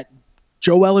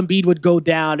Joel Embiid would go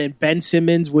down and Ben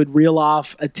Simmons would reel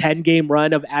off a 10-game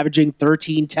run of averaging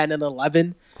 13, 10, and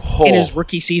 11 in his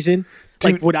rookie season?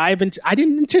 Dude, like, would I have? I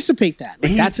didn't anticipate that.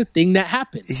 Like, that's a thing that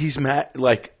happened. He's mad.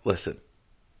 Like, listen,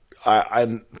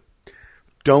 I'm.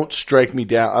 Don't strike me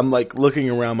down. I'm like looking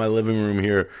around my living room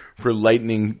here for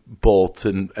lightning bolts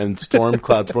and storm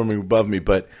clouds forming above me,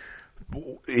 but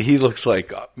he looks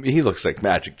like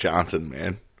Magic Johnson,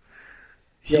 man.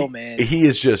 Man. He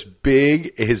is just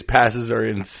big. His passes are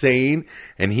insane,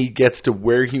 and he gets to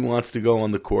where he wants to go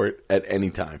on the court at any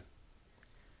time.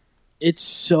 It's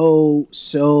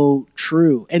so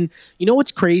true. And you know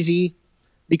what's crazy?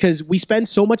 Because we spend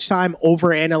so much time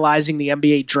overanalyzing the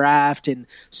NBA draft and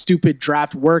stupid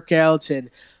draft workouts. And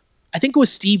I think it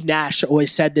was Steve Nash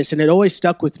always said this, and it always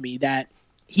stuck with me, that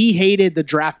he hated the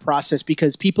draft process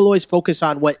because people always focus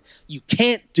on what you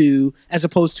can't do as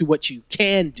opposed to what you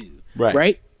can do.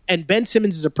 Right? And Ben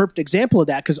Simmons is a perfect example of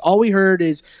that because all we heard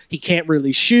is he can't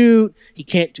really shoot. He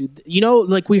can't do,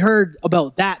 like we heard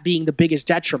about that being the biggest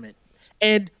detriment.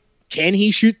 And can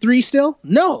he shoot three still?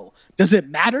 No. Does it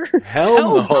matter?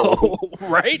 Hell no.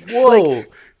 Right? Whoa.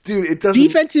 Dude, it doesn't.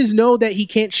 Defenses know that he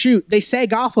can't shoot. They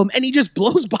sag off him and he just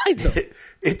blows by them.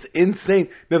 It's insane.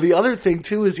 Now, the other thing,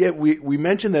 too, is we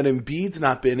mentioned that Embiid's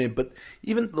not been in, but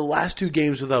even the last two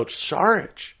games without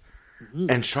Saric.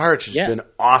 Mm-hmm. And Saric has been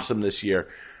awesome this year.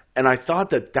 And I thought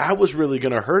that was really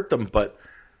going to hurt them, but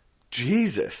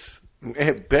Jesus.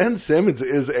 Man, Ben Simmons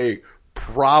is a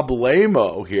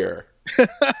problemo here.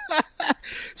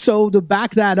 So to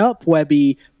back that up,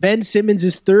 Webby, Ben Simmons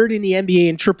is third in the NBA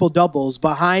in triple-doubles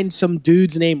behind some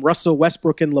dudes named Russell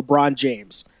Westbrook and LeBron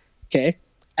James. Okay?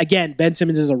 Again, Ben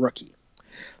Simmons is a rookie.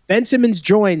 Ben Simmons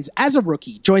joins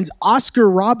Oscar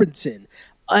Robertson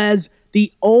as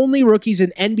the only rookies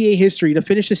in NBA history to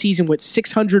finish the season with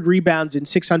 600 rebounds and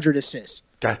 600 assists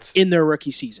in their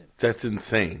rookie season. That's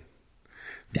insane.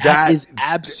 That is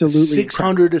absolutely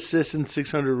 600 assists and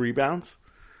 600 rebounds?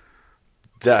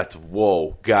 That's,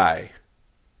 whoa, guy.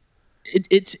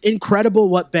 It's incredible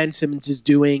what Ben Simmons is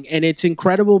doing, and it's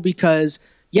incredible because,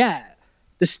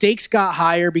 the stakes got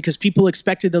higher because people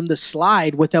expected them to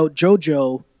slide without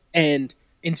JoJo, and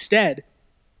instead,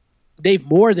 they've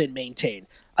more than maintained.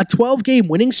 A 12-game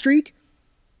winning streak?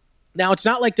 Now, it's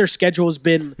not like their schedule has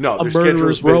been a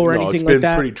murderer's row or anything like that. It's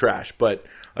been pretty trash, but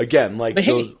again, like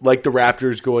the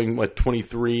Raptors going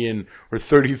 23 or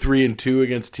 33-2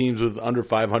 against teams with under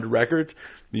 500 records,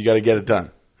 you got to get it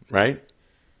done, right?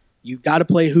 You got to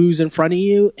play who's in front of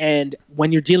you, and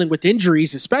when you're dealing with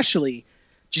injuries, especially,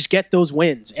 just get those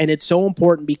wins. And it's so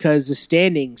important because the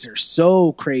standings are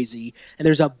so crazy, and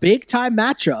there's a big time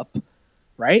matchup,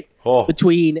 right? Oh,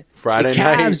 Between Friday the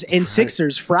Cavs and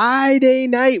Sixers. Friday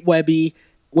night, Webby,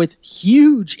 with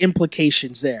huge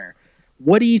implications there.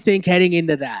 What do you think heading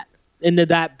into that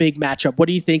big matchup? What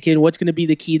are you thinking? What's going to be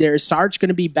the key there? Is Sarge going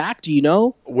to be back? Do you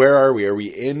know? Where are we? Are we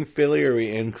in Philly or are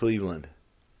we in Cleveland?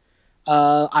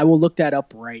 I will look that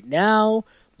up right now,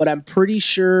 but I'm pretty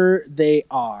sure they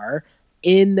are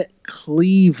in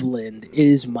Cleveland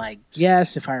is my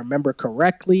guess, if I remember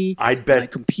correctly. I'd bet my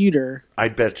computer.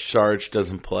 I'd bet Sarge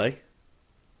doesn't play.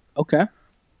 Okay.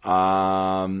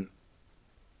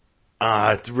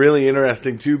 It's really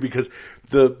interesting too because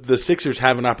the Sixers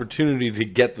have an opportunity to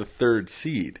get the third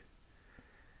seed.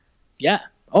 Yeah.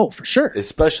 Oh, for sure.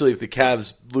 Especially if the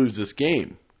Cavs lose this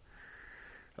game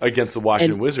against the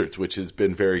Washington Wizards, which has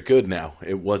been very good now.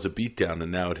 It was a beatdown,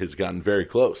 and now it has gotten very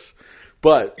close.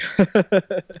 But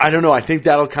I don't know. I think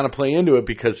that'll kind of play into it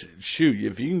because, shoot,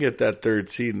 if you can get that third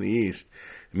seed in the East,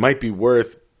 it might be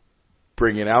worth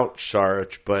bringing out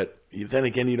Sarge. But then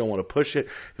again, you don't want to push it.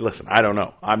 Listen, I don't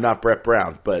know. I'm not Brett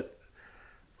Brown, but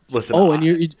listen. Oh, and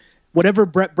you whatever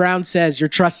Brett Brown says, you're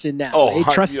trusting now. Oh,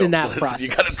 trust in that process.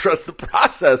 You got to trust the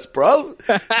process, bro.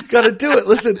 You got to do it.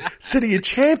 Listen, City of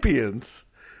Champions.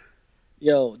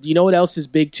 Yo, you know what else is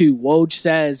big too? Woj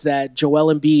says that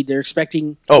Joel Embiid, they're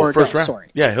expecting. First round.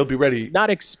 Sorry, yeah, he'll be ready. Not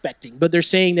expecting, but they're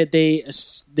saying that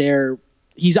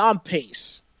he's on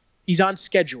pace, he's on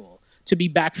schedule to be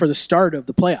back for the start of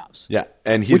the playoffs. Yeah,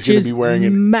 and he's going to be wearing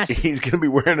an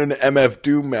MF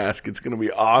Doom mask. It's going to be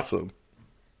awesome.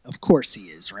 Of course he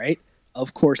is, right?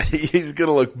 Of course he is. He's going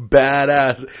to look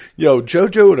badass. Yo,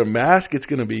 JoJo with a mask. It's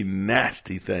going to be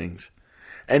nasty things.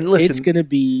 And listen, it's going to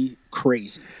be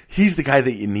crazy. He's the guy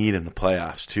that you need in the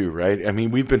playoffs too, right? I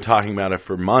mean, we've been talking about it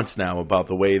for months now about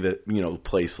the way that, the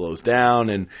play slows down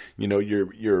and,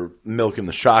 you're milking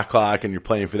the shot clock and you're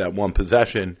playing for that one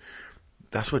possession.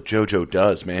 That's what JoJo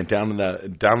does, man. Down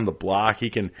in the block, he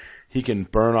can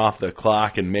burn off the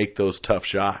clock and make those tough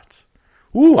shots.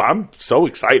 Ooh, I'm so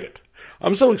excited.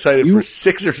 I'm so excited for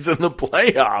Sixers in the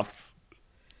playoffs.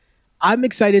 I'm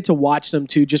excited to watch them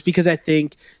too, just because I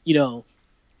think,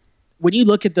 when you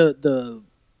look at the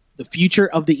future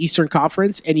of the Eastern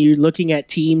Conference and you're looking at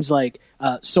teams like,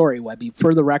 Webby,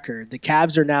 for the record, the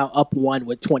Cavs are now up 1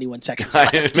 with 21 seconds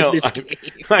left in this game.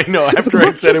 I know. After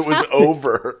I said it was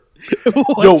over. You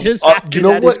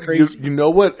know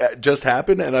what just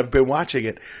happened? And I've been watching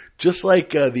it. Just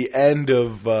like the end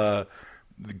of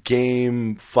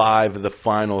Game 5 of the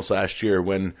finals last year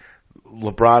when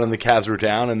LeBron and the Cavs were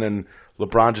down and then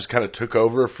LeBron just kind of took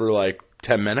over for like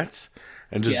 10 minutes.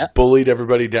 And just bullied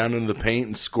everybody down into the paint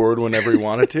and scored whenever he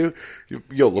wanted to.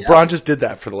 LeBron just did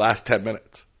that for the last 10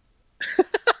 minutes.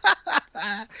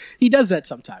 He does that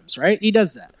sometimes, right? He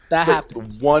does that. That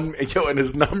happens. And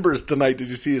his numbers tonight, did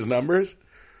you see his numbers?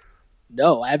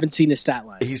 No, I haven't seen his stat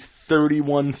line. He's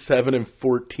 31, 7, and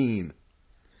 14.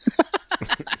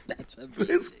 That's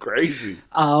amazing. It's crazy.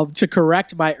 To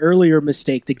correct my earlier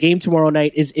mistake, the game tomorrow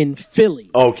night is in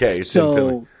Philly. Okay, it's in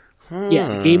Philly.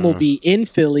 Yeah, the game will be in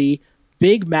Philly.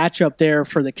 Big matchup there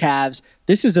for the Cavs.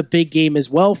 This is a big game as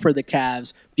well for the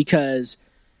Cavs because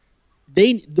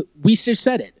we just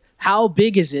said it. How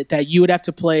big is it that you would have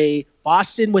to play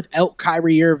Boston without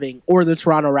Kyrie Irving or the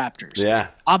Toronto Raptors? Yeah.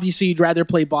 Obviously, you'd rather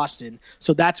play Boston.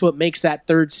 So that's what makes that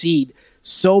third seed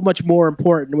so much more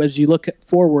important as you look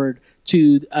forward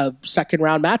to a second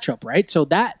round matchup, right? So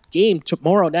that game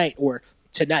tomorrow night or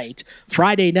tonight,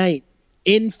 Friday night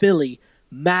in Philly,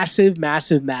 massive,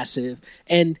 massive, massive.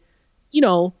 And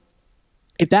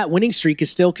if that winning streak is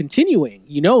still continuing,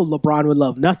 LeBron would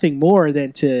love nothing more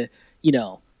than to,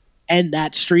 end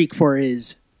that streak for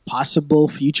his possible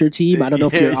future team. I don't know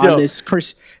if you're on this,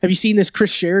 Chris. Have you seen this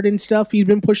Chris Sheridan stuff he's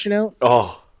been pushing out?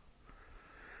 Oh,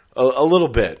 a little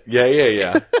bit.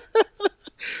 Yeah.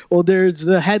 Well, there's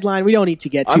the headline. We don't need to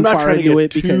get too far into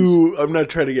it because I'm not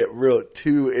trying to get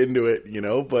too into it,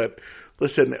 but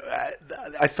listen,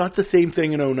 I thought the same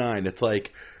thing in 2009. It's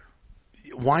like,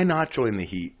 why not join the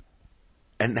Heat?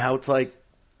 And now it's like,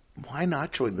 why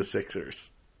not join the Sixers?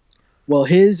 Well,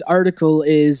 his article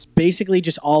is basically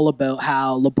just all about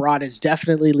how LeBron is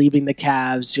definitely leaving the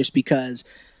Cavs just because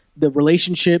the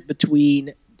relationship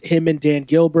between him and Dan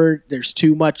Gilbert, there's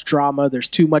too much drama, there's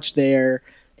too much there.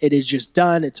 It is just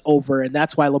done, it's over, and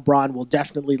that's why LeBron will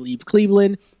definitely leave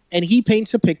Cleveland. And he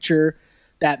paints a picture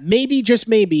that maybe, just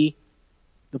maybe,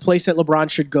 the place that LeBron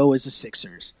should go is the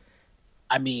Sixers.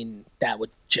 I mean, that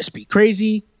would just be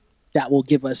crazy. That will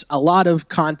give us a lot of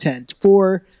content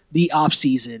for the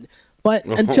offseason. But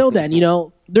until then,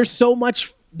 there's so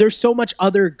much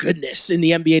other goodness in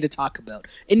the NBA to talk about,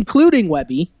 including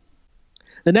Webby,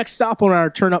 The next stop on our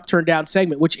turn up, turn down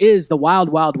segment, which is the Wild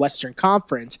Wild Western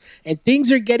Conference. And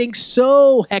things are getting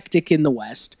so hectic in the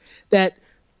West that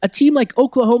a team like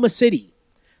Oklahoma City,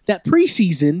 that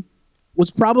preseason was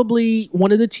probably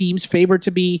one of the teams favored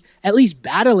to be at least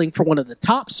battling for one of the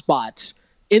top spots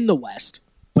in the West.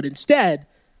 But instead,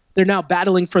 they're now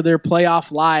battling for their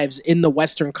playoff lives in the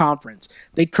Western Conference.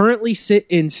 They currently sit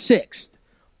in 6th,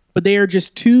 but they are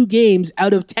just 2 games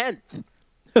out of 10th.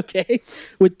 Okay?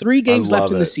 With 3 games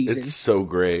left in the season. It's so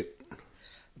great.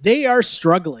 They are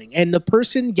struggling. And the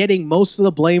person getting most of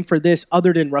the blame for this,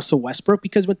 other than Russell Westbrook,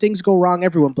 because when things go wrong,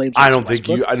 everyone blames Russell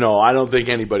Westbrook. I don't think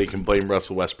anybody can blame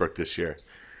Russell Westbrook this year.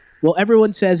 Well,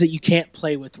 everyone says that you can't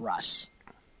play with Russ.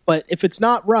 But if it's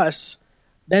not Russ,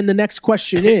 then the next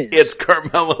question is... It's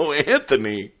Carmelo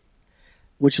Anthony.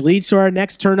 Which leads to our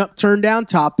next turn up, turn down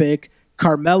topic.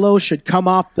 Carmelo should come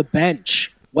off the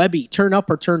bench. Webby, turn up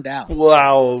or turn down?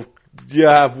 Wow.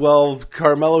 Yeah, well,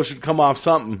 Carmelo should come off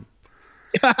something.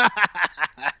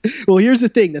 Well, here's the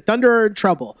thing. The Thunder are in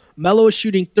trouble. Melo is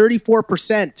shooting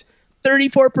 34%.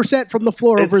 34% from the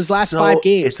floor over his last 5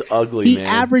 games. It's ugly, he man. He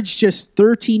averaged just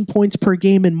 13 points per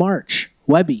game in March.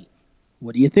 Webby,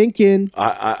 what are you thinking?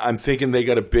 I'm thinking they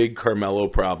got a big Carmelo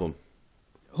problem.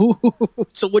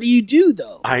 So what do you do,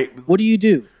 though? What do you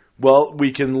do? Well,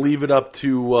 we can leave it up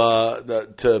to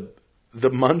the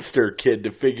Munster kid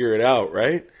to figure it out,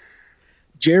 right?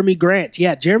 Jeremy Grant.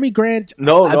 Yeah, Jeremy Grant.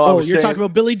 No, you're talking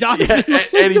about Billy Donovan. Yeah,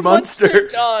 Eddie Munster.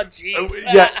 Oh, jeez.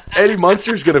 Yeah, Eddie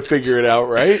Munster's going to figure it out,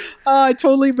 right? I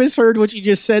totally misheard what you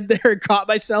just said there and caught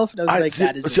myself. And I was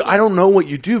that is so I don't know what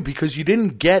you do because you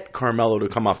didn't get Carmelo to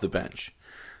come off the bench.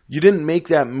 You didn't make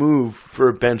that move for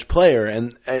a bench player,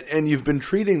 and you've been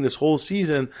treating this whole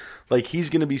season like he's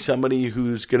going to be somebody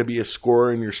who's going to be a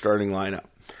scorer in your starting lineup.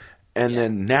 And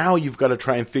then now you've got to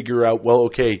try and figure out, well,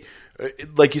 okay,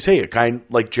 like you say, a guy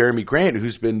like Jeremy Grant,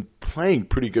 who's been playing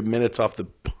pretty good minutes off the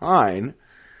pine,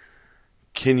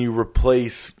 can you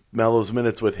replace Melo's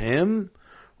minutes with him?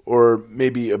 Or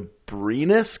maybe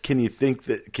Abrines? Can you think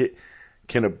that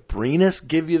can Abrines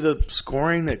give you the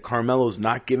scoring that Carmelo's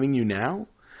not giving you now?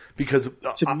 Because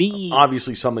to me,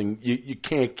 obviously something you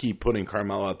can't keep putting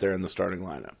Carmelo out there in the starting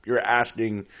lineup. You're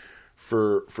asking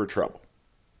for trouble.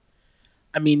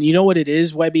 I mean, you know what it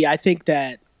is, Webby? I think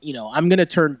that, I'm going to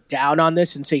turn down on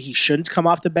this and say he shouldn't come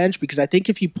off the bench because I think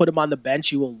if you put him on the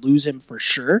bench, you will lose him for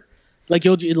sure. Like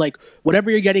whatever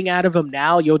you're getting out of him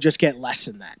now, you'll just get less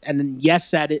than that. And then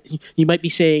yes, you might be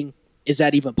saying, is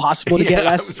that even possible to get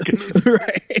less?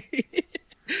 Right.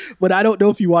 But I don't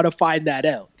know if you want to find that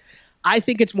out. I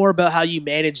think it's more about how you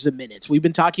manage the minutes. We've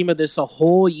been talking about this a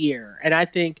whole year, and I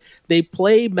think they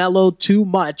play Melo too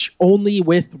much only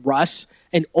with Russ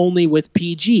and only with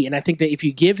PG. And I think that if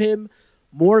you give him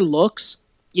more looks,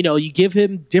 you give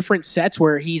him different sets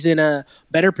where he's in a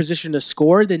better position to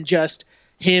score than just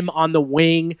him on the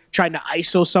wing trying to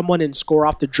ISO someone and score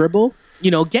off the dribble.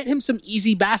 Get him some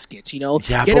easy baskets,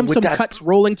 get him some cuts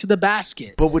rolling to the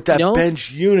basket. But with that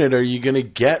bench unit, are you going to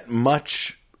get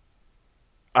much?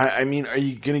 I mean, are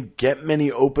you going to get many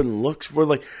open looks where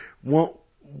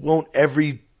won't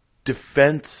every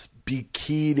defense be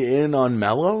keyed in on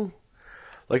Melo?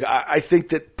 I think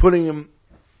that putting him,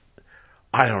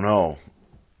 I don't know.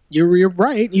 You're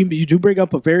right. You do bring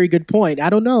up a very good point. I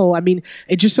don't know. I mean,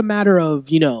 it's just a matter of,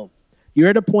 you're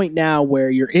at a point now where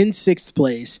you're in 6th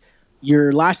place.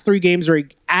 Your last 3 games are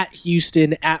at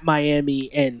Houston, at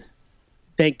Miami, and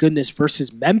thank goodness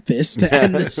versus Memphis to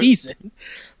end the season,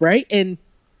 right? And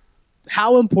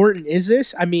how important is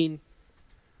this? I mean,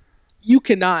 you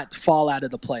cannot fall out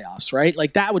of the playoffs, right?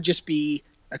 That would just be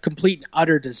a complete and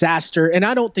utter disaster. And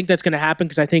I don't think that's going to happen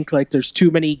because I think there's too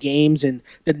many games and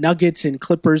the Nuggets and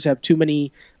Clippers have too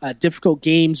many difficult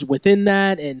games within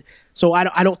that. And so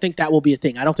I don't think that will be a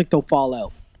thing. I don't think they'll fall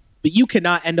out. But you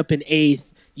cannot end up in 8th.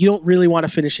 You don't really want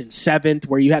to finish in 7th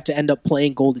where you have to end up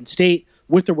playing Golden State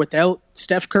with or without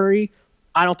Steph Curry.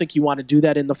 I don't think you want to do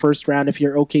that in the first round if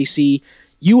you're OKC.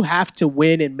 You have to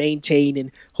win and maintain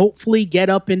and hopefully get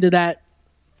up into that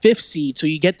 5th seed so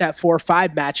you get that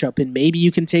 4-5 matchup and maybe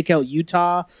you can take out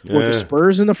Utah or the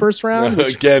Spurs in the first round.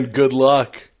 Again, good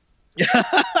luck.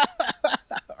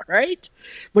 Right?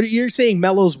 But you're saying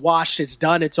Melo's washed, it's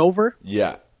done, it's over?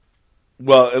 Yeah.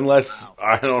 Well, unless,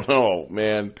 I don't know,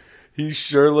 man. He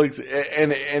sure looks,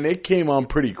 and it came on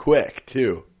pretty quick,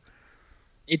 too.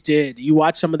 It did. You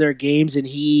watch some of their games and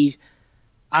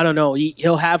I don't know,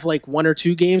 he'll have 1 or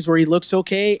 2 games where he looks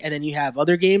okay, and then you have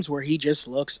other games where he just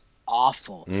looks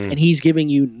awful. And he's giving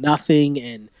you nothing,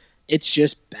 and it's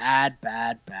just bad.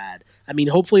 I mean,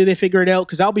 hopefully they figure it out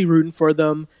because I'll be rooting for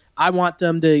them. I want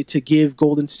them to give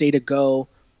Golden State a go.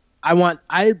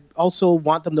 I also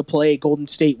want them to play Golden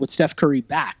State with Steph Curry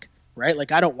back, right?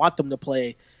 Like, I don't want them to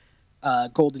play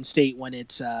Golden State when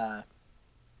it's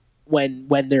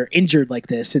when they're injured like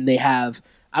this and they have,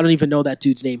 I don't even know that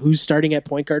dude's name. Who's starting at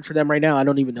point guard for them right now? I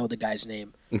don't even know the guy's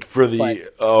name. For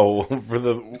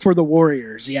the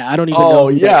Warriors. Yeah, I don't even know.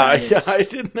 I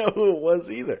didn't know who it was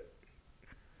either.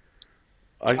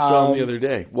 I saw him the other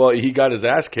day. Well, he got his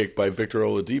ass kicked by Victor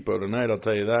Oladipo tonight, I'll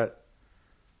tell you that.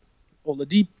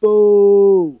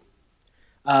 Oladipo.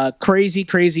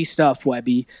 Crazy stuff,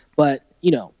 Webby. But,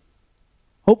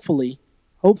 hopefully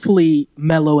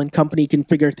Melo and company can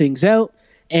figure things out.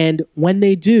 And when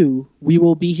they do, we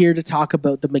will be here to talk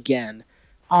about them again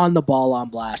on the Ball on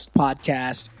Blast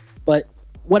podcast. But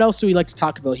what else do we like to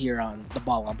talk about here on the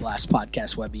Ball on Blast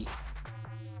podcast, Webby?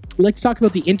 We like to talk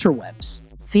about the interwebs.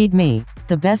 Feed me,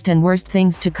 the best and worst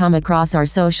things to come across our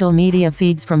social media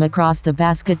feeds from across the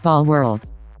basketball world.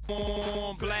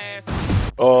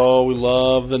 Oh, we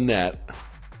love the net.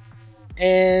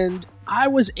 And I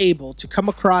was able to come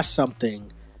across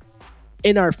something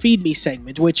in our Feed Me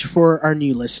segment, which for our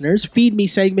new listeners, Feed Me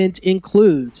segment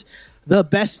includes the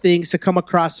best things to come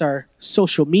across our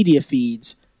social media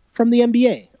feeds from the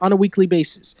NBA on a weekly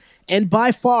basis. And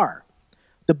by far,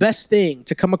 the best thing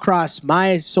to come across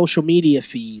my social media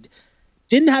feed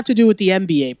didn't have to do with the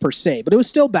NBA per se, but it was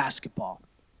still basketball.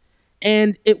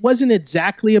 And it wasn't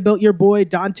exactly about your boy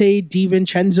Dante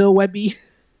DiVincenzo, Webby,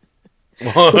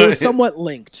 but it was somewhat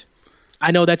linked. I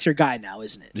know that's your guy now,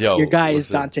 isn't it? Your guy is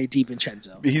Dante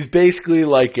DiVincenzo. He's basically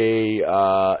like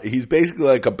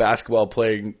a basketball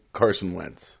playing Carson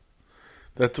Wentz.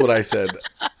 That's what I said.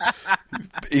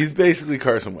 He's basically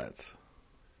Carson Wentz.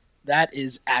 That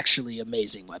is actually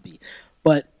amazing, Webby.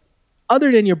 But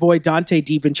other than your boy Dante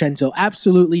DiVincenzo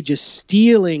absolutely just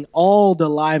stealing all the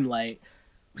limelight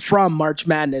from March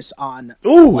Madness on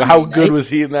Monday how night. good was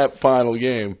he in that final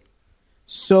game?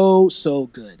 So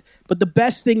good. But the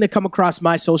best thing that come across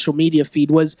my social media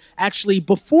feed was actually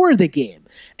before the game.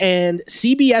 And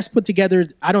CBS put together,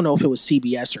 I don't know if it was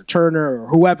CBS or Turner or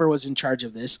whoever was in charge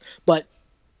of this, but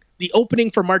the opening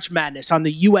for March Madness on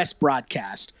the U.S.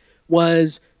 broadcast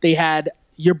was they had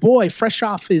your boy, fresh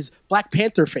off his Black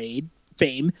Panther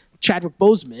fame, Chadwick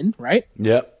Boseman, right?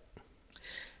 Yep.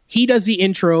 He does the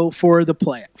intro for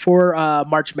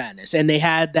March Madness, and they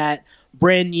had that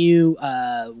brand new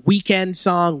Weekend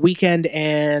song, Weekend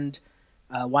and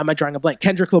why am I drawing a blank?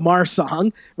 Kendrick Lamar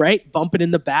song, right? Bumping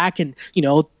in the back and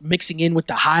mixing in with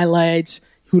the highlights.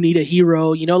 Who Need a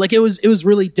Hero? Like it was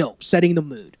really dope, setting the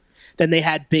mood. Then they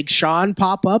had Big Sean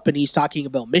pop up, and he's talking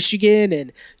about Michigan,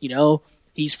 and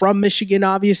he's from Michigan,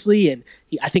 obviously, and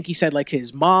I think he said like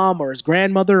his mom or his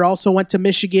grandmother also went to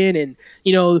Michigan, and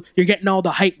you're getting all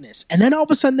the hypeness. And then all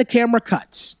of a sudden the camera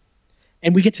cuts,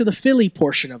 and we get to the Philly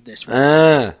portion of this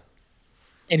one.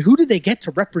 And who did they get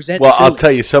to represent Philly? I'll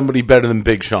tell you, somebody better than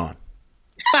Big Sean.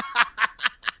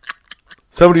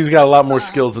 Somebody's got a lot more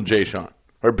skills than Jay Sean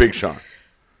or Big Sean.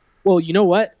 Well, you know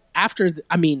what?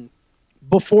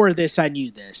 Before this, I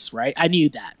knew this, right? I knew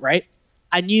that, right?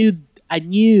 I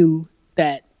knew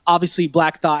that obviously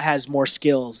Black Thought has more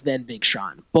skills than Big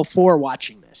Sean before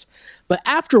watching this. But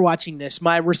after watching this,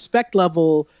 my respect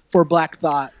level for Black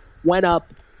Thought went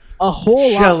up a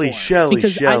whole lot more.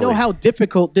 Because I know how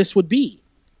difficult this would be.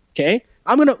 Okay?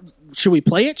 Should we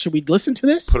play it? Should we listen to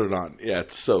this? Put it on. Yeah,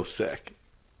 it's so sick.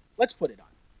 Let's put it on.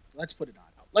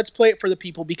 Let's play it for the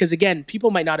people because, again,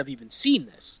 people might not have even seen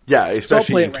this. Yeah,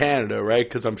 especially in Canada, right?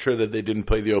 Because I'm sure that they didn't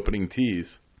play the opening tease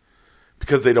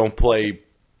because they don't play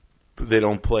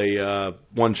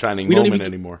One Shining Moment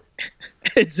anymore.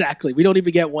 Exactly. We don't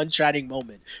even get One Shining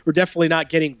Moment. We're definitely not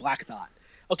getting Black Thought.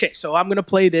 Okay, so I'm going to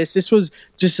play this. This was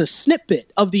just a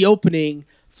snippet of the opening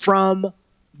from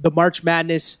the March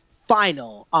Madness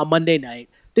final on Monday night.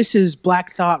 This is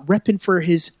Black Thought repping for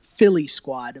his Philly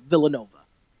squad, Villanova.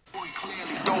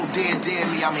 Don't dare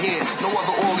me, I'm here. No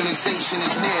other organization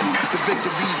is near me. The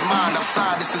victory's mine, I've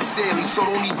signed it sincerely. So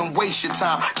don't even waste your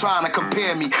time trying to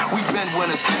compare me. We've been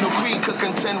winners, no creed could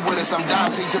contend with us. I'm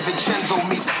Dante DiVincenzo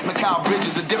meets Mikal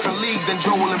Bridges. A different league than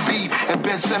Joel Embiid and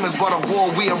Ben Simmons, but of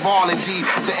war we are all indeed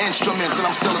the instruments. And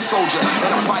I'm still a soldier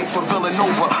in a fight for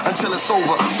Villanova until it's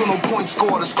over. So no point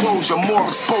scored is closure, more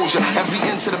exposure as we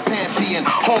enter the Pantheon,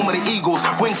 home of the Eagles,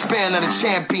 wingspan of the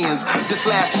champions. This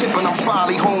last chip and I'm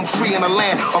finally home free in the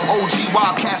land of OG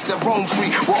Wildcats that roam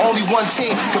free, where only one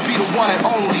team could be the one and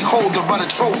only hold the runner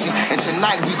trophy. And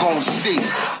tonight we gon' see.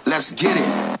 Let's get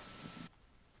it.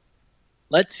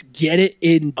 Let's get it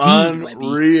indeed.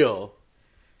 Unreal. Webby.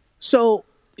 So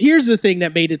here's the thing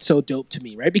that made it so dope to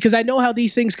me, right? Because I know how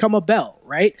these things come about,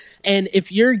 right? And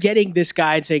if you're getting this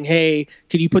guy and saying, hey,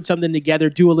 can you put something together,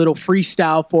 do a little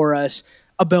freestyle for us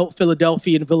about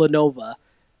Philadelphia and Villanova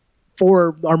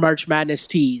for our March Madness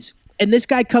tees. And this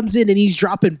guy comes in and he's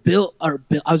dropping Bill, I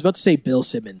was about to say Bill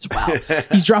Simmons. Wow.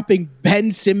 He's dropping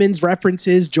Ben Simmons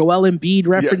references, Joel Embiid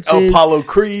references. Apollo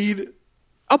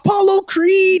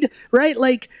Creed, right?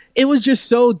 Like, it was just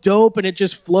so dope and it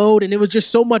just flowed and it was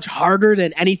just so much harder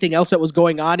than anything else that was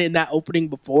going on in that opening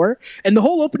before. And the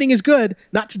whole opening is good,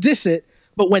 not to diss it,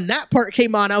 but when that part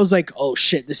came on, I was like, oh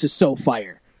shit, this is so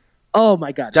fire. Oh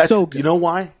my God, so good. You know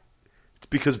why? It's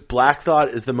because Black Thought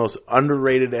is the most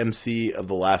underrated MC of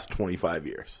the last 25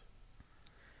 years.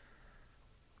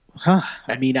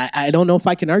 I mean, I don't know if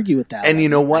I can argue with that. And you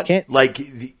know what?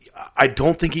 I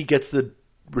don't think he gets the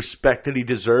respect that he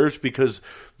deserves because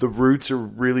the Roots are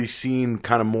really seen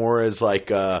kind of more as like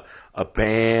a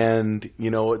band,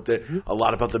 you know, a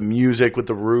lot about the music with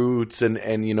the Roots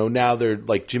and you know, now they're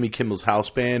like Jimmy Kimmel's house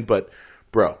band. But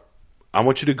bro, I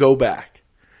want you to go back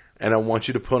and I want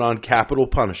you to put on Capital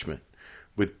Punishment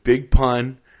with Big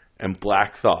Pun and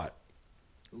Black Thought.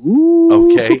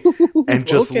 Ooh. Okay? And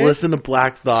just listen to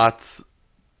Black Thought's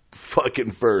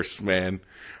fucking verse, man.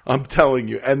 I'm telling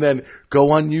you. And then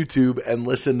go on YouTube and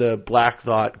listen to Black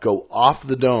Thought go off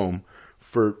the dome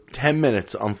for 10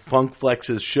 minutes on Funk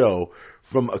Flex's show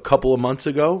from a couple of months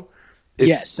ago.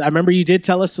 Yes, I remember you did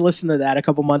tell us to listen to that a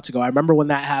couple months ago. I remember when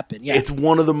that happened. Yeah, it's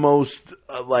one of the most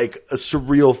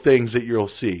surreal things that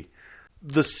you'll see.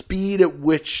 The speed at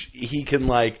which he can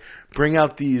bring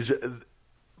out these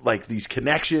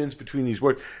connections between these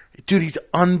words. Dude, he's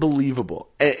unbelievable.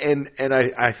 And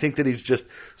I think that he's just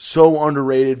so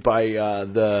underrated by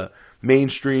the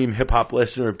mainstream hip-hop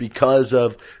listener because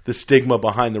of the stigma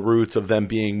behind the Roots of them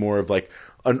being more of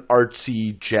an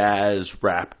artsy jazz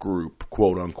rap group,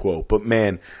 quote unquote. But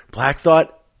man, Black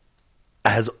Thought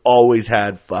has always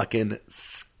had fucking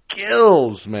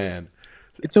skills, man.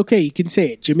 It's okay, you can say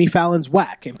it. Jimmy Fallon's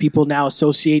whack, and people now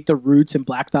associate the Roots and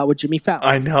Black Thought with Jimmy Fallon.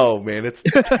 I know, man. It's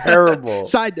terrible.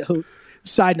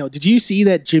 Side note, did you see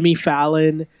that Jimmy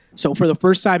Fallon, so for the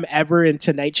first time ever in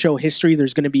Tonight Show history,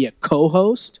 there's going to be a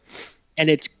co-host, and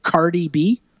it's Cardi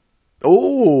B?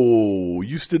 Oh,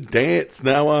 used to dance,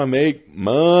 now I make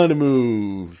money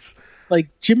moves.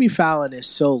 Jimmy Fallon is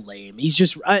so lame. He's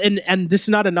just and this is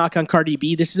not a knock on Cardi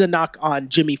B. This is a knock on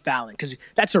Jimmy Fallon because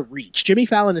that's a reach. Jimmy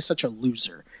Fallon is such a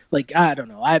loser. I don't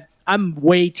know. I'm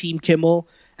way Team Kimmel,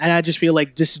 and I just feel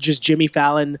like this is just Jimmy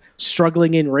Fallon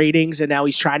struggling in ratings, and now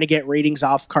he's trying to get ratings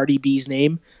off Cardi B's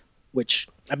name, which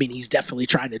I mean he's definitely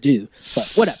trying to do. But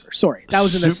whatever. Sorry, that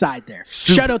was an aside there.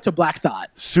 Shout out to Black Thought.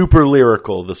 Super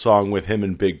lyrical. The song with him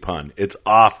and Big Pun. It's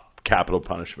off Capital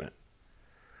Punishment.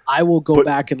 I will go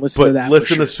back and listen to that.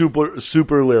 Listen to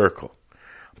super lyrical.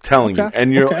 I'm telling you,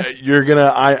 and you're gonna.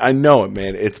 I know it,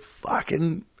 man.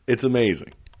 It's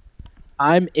amazing.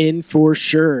 I'm in for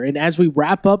sure. And as we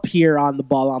wrap up here on the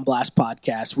Ball on Blast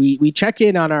podcast, we check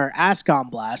in on our Ask on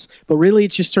Blast, but really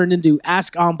it's just turned into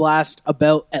Ask on Blast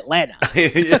about Atlanta.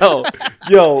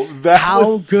 yo,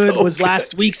 how good was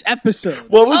last week's episode?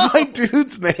 What was my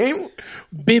dude's name?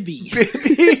 Bibby.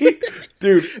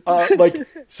 Dude,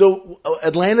 so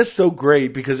Atlanta's so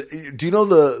great because do you know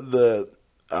the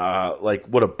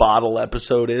what a bottle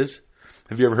episode is?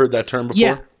 Have you ever heard that term before?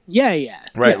 Yeah.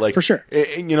 Right, yeah, for sure.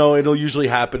 It'll usually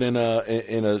happen in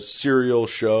a serial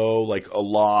show like a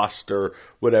Lost or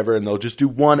whatever, and they'll just do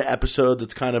one episode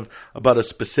that's kind of about a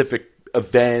specific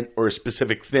event or a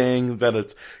specific thing that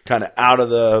it's kind of out of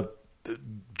the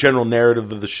general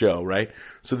narrative of the show, right?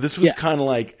 So this was kind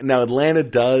of now Atlanta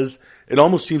does, it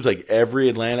almost seems like every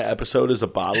Atlanta episode is a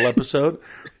bottle episode.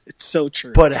 It's so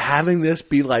true. But having this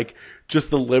be just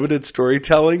the limited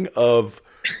storytelling of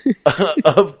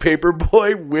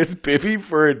Paperboy with Bibby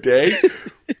for a day.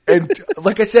 And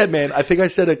like I said, man, I think I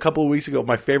said a couple of weeks ago, one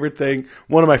of my favorite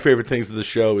things of the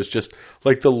show is just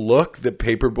the look that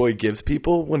Paperboy gives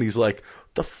people when he's like,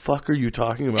 the fuck are you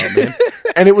talking about, man?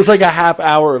 And it was a half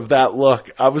hour of that look.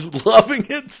 I was loving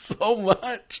it so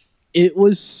much. It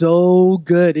was so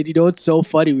good. And it's so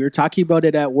funny. We were talking about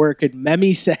it at work, and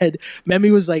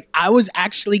Memi was like, I was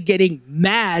actually getting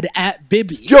mad at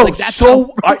Bibby. Yo, dude,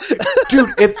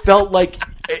 it felt like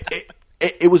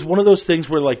it was one of those things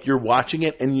where you're watching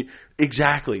it and you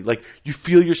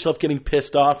feel yourself getting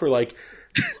pissed off, or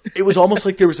it was almost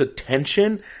like there was a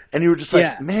tension and you were just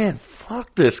man,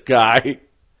 fuck this guy.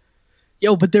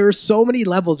 Yo, but there are so many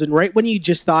levels, and right when you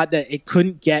just thought that it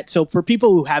couldn't get... So for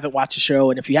people who haven't watched the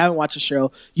show, and if you haven't watched the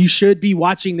show, you should be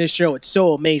watching this show. It's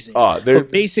so amazing. Oh,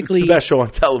 basically... It's the best show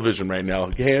on television right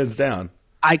now, hands down.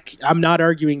 I'm not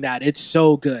arguing that. It's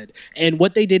so good. And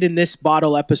what they did in this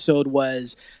bottle episode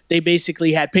was they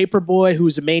basically had Paperboy,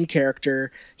 who's the main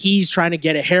character. He's trying to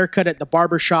get a haircut at the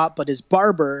barber shop, but his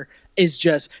barber is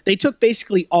just, they took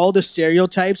basically all the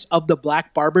stereotypes of the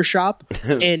black barbershop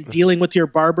and dealing with your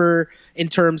barber in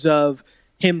terms of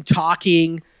him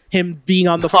talking, him being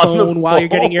on the phone while you're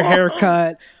getting your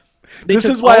haircut. This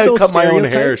is why I cut my own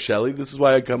hair, Shelly. This is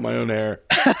why I cut my own hair.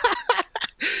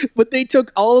 But they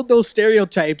took all of those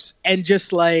stereotypes and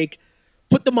just like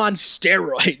put them on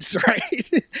steroids,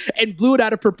 right? And blew it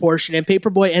out of proportion. And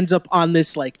Paperboy ends up on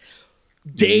this like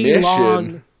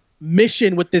day-long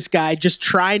mission with this guy just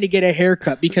trying to get a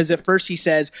haircut, because at first he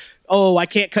says, oh, I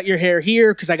can't cut your hair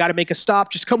here because I got to make a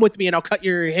stop. Just come with me and I'll cut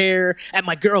your hair at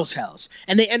my girl's house.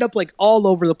 And they end up like all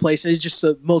over the place. And it's just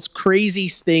the most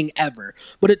craziest thing ever.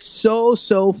 But it's so,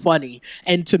 so funny.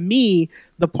 And to me,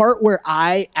 the part where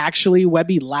I actually,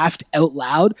 Webby, laughed out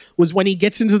loud was when he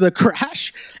gets into the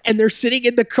crash and they're sitting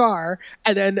in the car.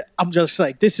 And then I'm just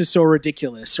like, this is so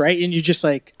ridiculous, right? And you're just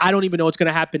like, I don't even know what's going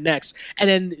to happen next. And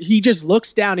then he just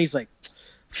looks down. He's like,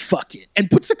 fuck it,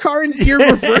 and puts the car in gear,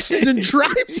 reverses, and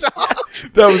drives off.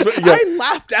 I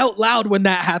laughed out loud when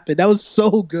that happened. That was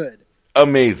so good.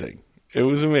 Amazing. It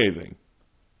was amazing.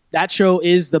 That show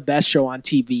is the best show on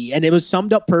TV, and it was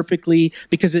summed up perfectly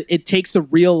because it takes the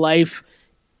real life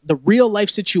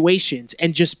situations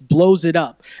and just blows it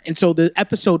up. And so the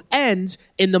episode ends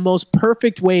in the most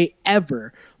perfect way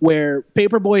ever, where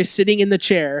Paperboy is sitting in the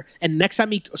chair, and next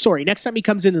time he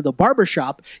comes into the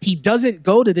barbershop, he doesn't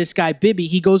go to this guy Bibby,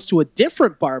 he goes to a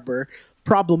different barber.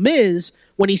 Problem is,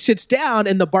 when he sits down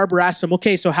and the barber asks him,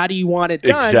 okay, so how do you want it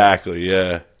done? Exactly,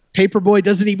 yeah. Paperboy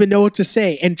doesn't even know what to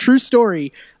say. And true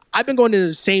story, I've been going to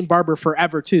the same barber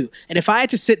forever too. And if I had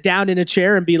to sit down in a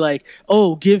chair and be like,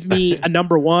 oh, give me a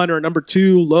number 1 or a number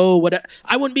 2, low, whatever,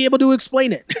 I wouldn't be able to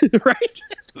explain it, right?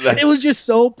 It was just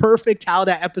so perfect how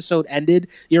that episode ended.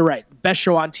 You're right. Best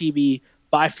show on TV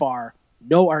by far.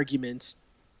 No arguments.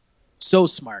 So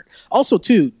smart. Also,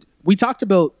 too, we talked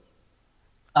about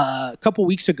a couple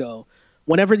weeks ago,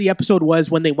 whenever the episode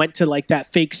was when they went to like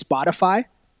that fake Spotify.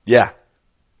 Yeah.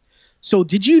 So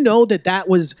did you know that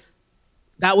was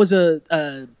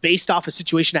a based off a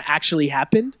situation that actually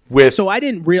happened? So I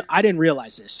didn't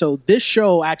realize this. So this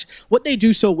show what they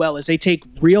do so well is they take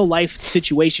real life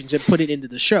situations and put it into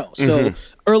the show. So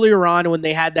earlier on, when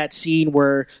they had that scene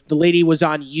where the lady was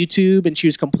on YouTube and she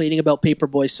was complaining about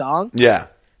Paperboy's song. Yeah.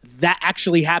 That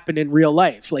actually happened in real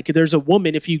life. Like there's a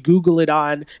woman, if you Google it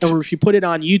or if you put it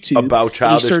on YouTube. About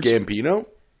Childish Gambino?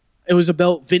 It was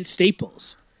about Vince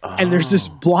Staples. Oh. And there's this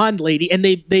blonde lady, and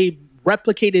they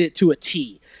replicated it to a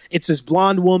T. It's this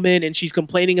blonde woman, and she's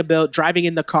complaining about driving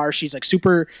in the car. She's like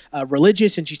super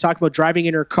religious, and she's talking about driving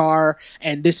in her car.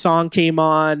 And this song came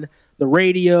on the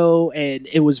radio, and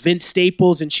it was Vince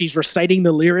Staples, and she's reciting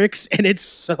the lyrics. And it's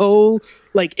so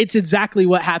like, it's exactly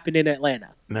what happened in Atlanta.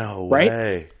 No right?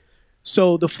 way.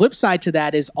 So the flip side to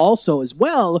that is also as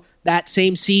well that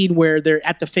same scene where they're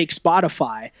at the fake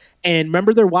Spotify, and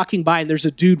remember they're walking by and there's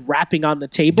a dude rapping on the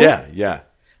table. Yeah.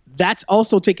 That's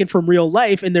also taken from real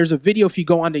life, and there's a video, if you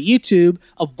go onto YouTube,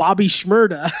 of Bobby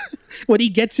Shmurda when he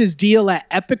gets his deal at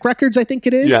Epic Records, I think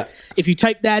it is. Yeah. If you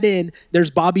type that in, there's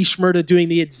Bobby Shmurda doing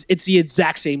it's the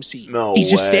exact same scene. No He's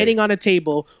just way. standing on a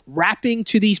table rapping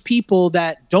to these people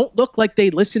that don't look like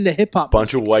they listen to hip hop.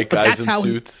 Bunch of white guys in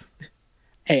suits.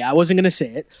 Hey, I wasn't going to say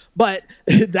it, but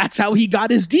that's how he got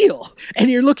his deal.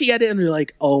 And you're looking at it and you're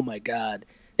like, oh my God.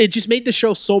 It just made the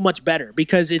show so much better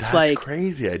because it's That's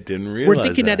crazy. I didn't realize we're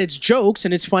thinking that it's jokes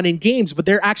and it's fun and games, but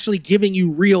they're actually giving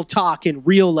you real talk and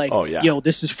real yo,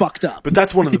 this is fucked up. But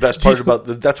that's one of the best parts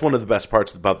that's one of the best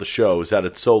parts about the show is that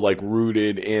it's so like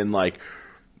rooted in like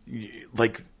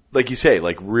you say,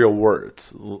 like real words.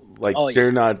 Like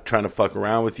they're not trying to fuck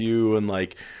around with you and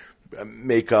like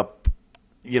make up,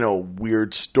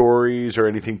 weird stories or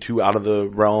anything too out of the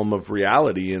realm of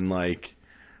reality. And like,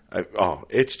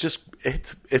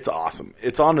 it's awesome.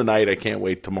 It's on tonight. I can't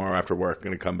wait tomorrow after work. I'm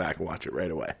going to come back and watch it right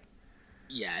away.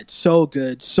 Yeah, it's so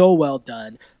good. So well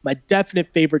done. My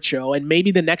definite favorite show. And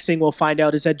maybe the next thing we'll find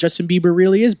out is that Justin Bieber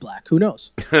really is black. Who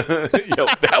knows? Yo,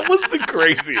 that was the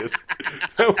craziest.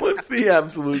 That was the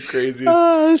absolute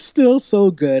craziest. Still so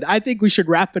good. I think we should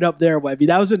wrap it up there, Webby.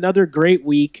 That was another great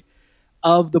week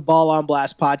of the Ball on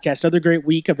Blast podcast. Another great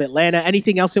week of Atlanta.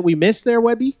 Anything else that we missed there,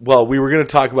 Webby? Well, we were going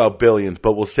to talk about Billions,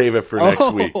 but we'll save it for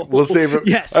next week. We'll save it.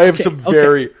 Yes, I have some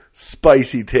very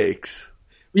spicy takes.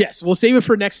 Yes, we'll save it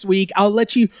for next week. I'll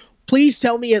let you. Please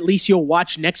tell me at least you'll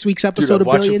watch next week's episode of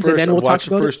Billions, and then we'll talk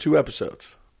about it. Watch the first 2 episodes.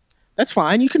 That's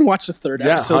fine. You can watch the third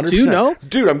episode 100%. too. No,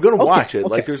 dude, I'm gonna watch it. okay.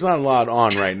 Like, there's not a lot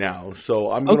on right now,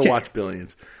 so I'm gonna Okay. watch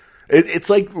Billions. It's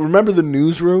like, remember the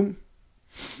Newsroom?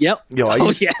 Yep.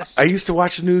 Yo, Yes. I used to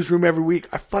watch the Newsroom every week.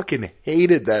 I fucking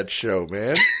hated that show,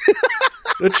 man.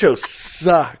 That show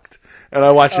sucked, and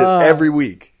I watched it every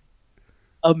week.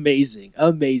 Amazing.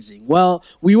 Well,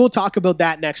 we will talk about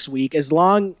that next week, as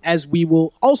long as we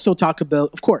will also talk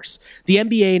about, of course, the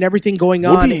NBA and everything going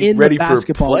We'll on be in ready the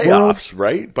basketball for playoffs, world.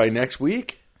 right? By next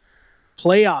week.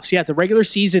 Playoffs. Yeah, the regular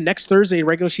season next Thursday.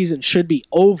 Regular season should be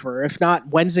over. If not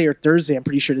Wednesday or Thursday, I'm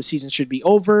pretty sure the season should be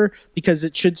over because the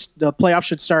playoffs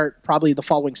should start probably the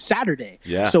following Saturday.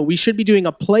 Yeah. So we should be doing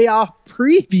a playoff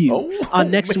preview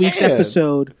on next week's man.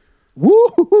 episode.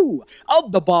 Woo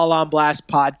of the Ball on Blast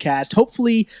podcast.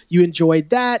 Hopefully you enjoyed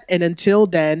that. And until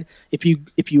then, if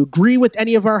you agree with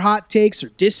any of our hot takes or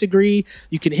disagree,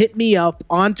 you can hit me up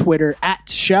on Twitter at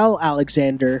Shell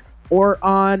Alexander or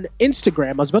on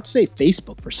Instagram. I was about to say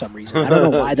Facebook for some reason. I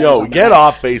don't know why that was Yo, on the get back.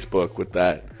 off Facebook with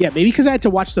that. Yeah, maybe because I had to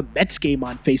watch the Mets game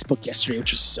on Facebook yesterday,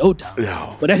 which was so dumb.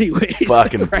 Yo, But anyways,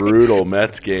 fucking right? brutal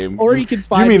Mets game. Or you can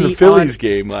find You mean me the Phillies on-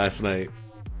 game last night?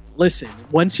 Listen,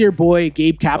 once your boy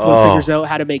Gabe Kapler figures out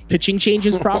how to make pitching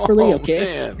changes properly, Oh,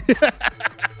 okay? man.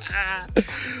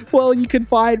 Well, you can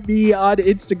find me on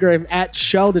Instagram at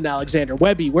Sheldon Alexander.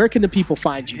 Webby, where can the people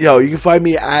find you? Yo, you can find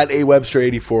me at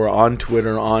awebster84 on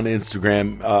Twitter, on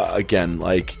Instagram. Again,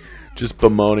 like, just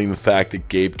bemoaning the fact that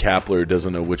Gabe Kapler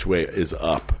doesn't know which way is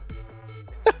up.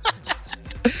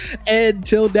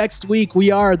 Until next week,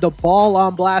 we are the Ball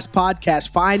on Blast podcast.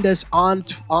 Find us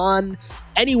on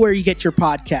anywhere you get your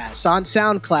podcasts, on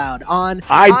SoundCloud, on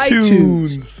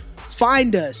iTunes.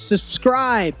 Find us,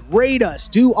 subscribe, rate us,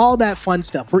 do all that fun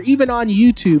stuff. We're even on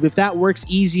YouTube if that works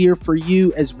easier for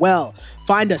you as well.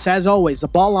 Find us, as always, the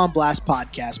Ball on Blast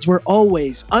podcast. We're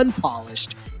always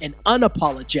unpolished and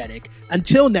unapologetic.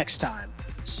 Until next time,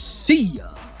 see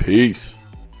ya. Peace.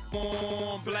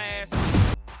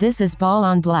 This is Ball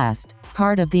on Blast,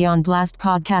 part of the On Blast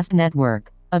Podcast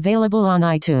Network, available on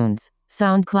iTunes,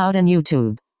 SoundCloud, and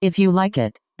YouTube. If you like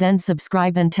it, then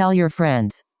subscribe and tell your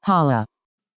friends. Holla.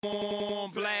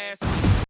 On blast.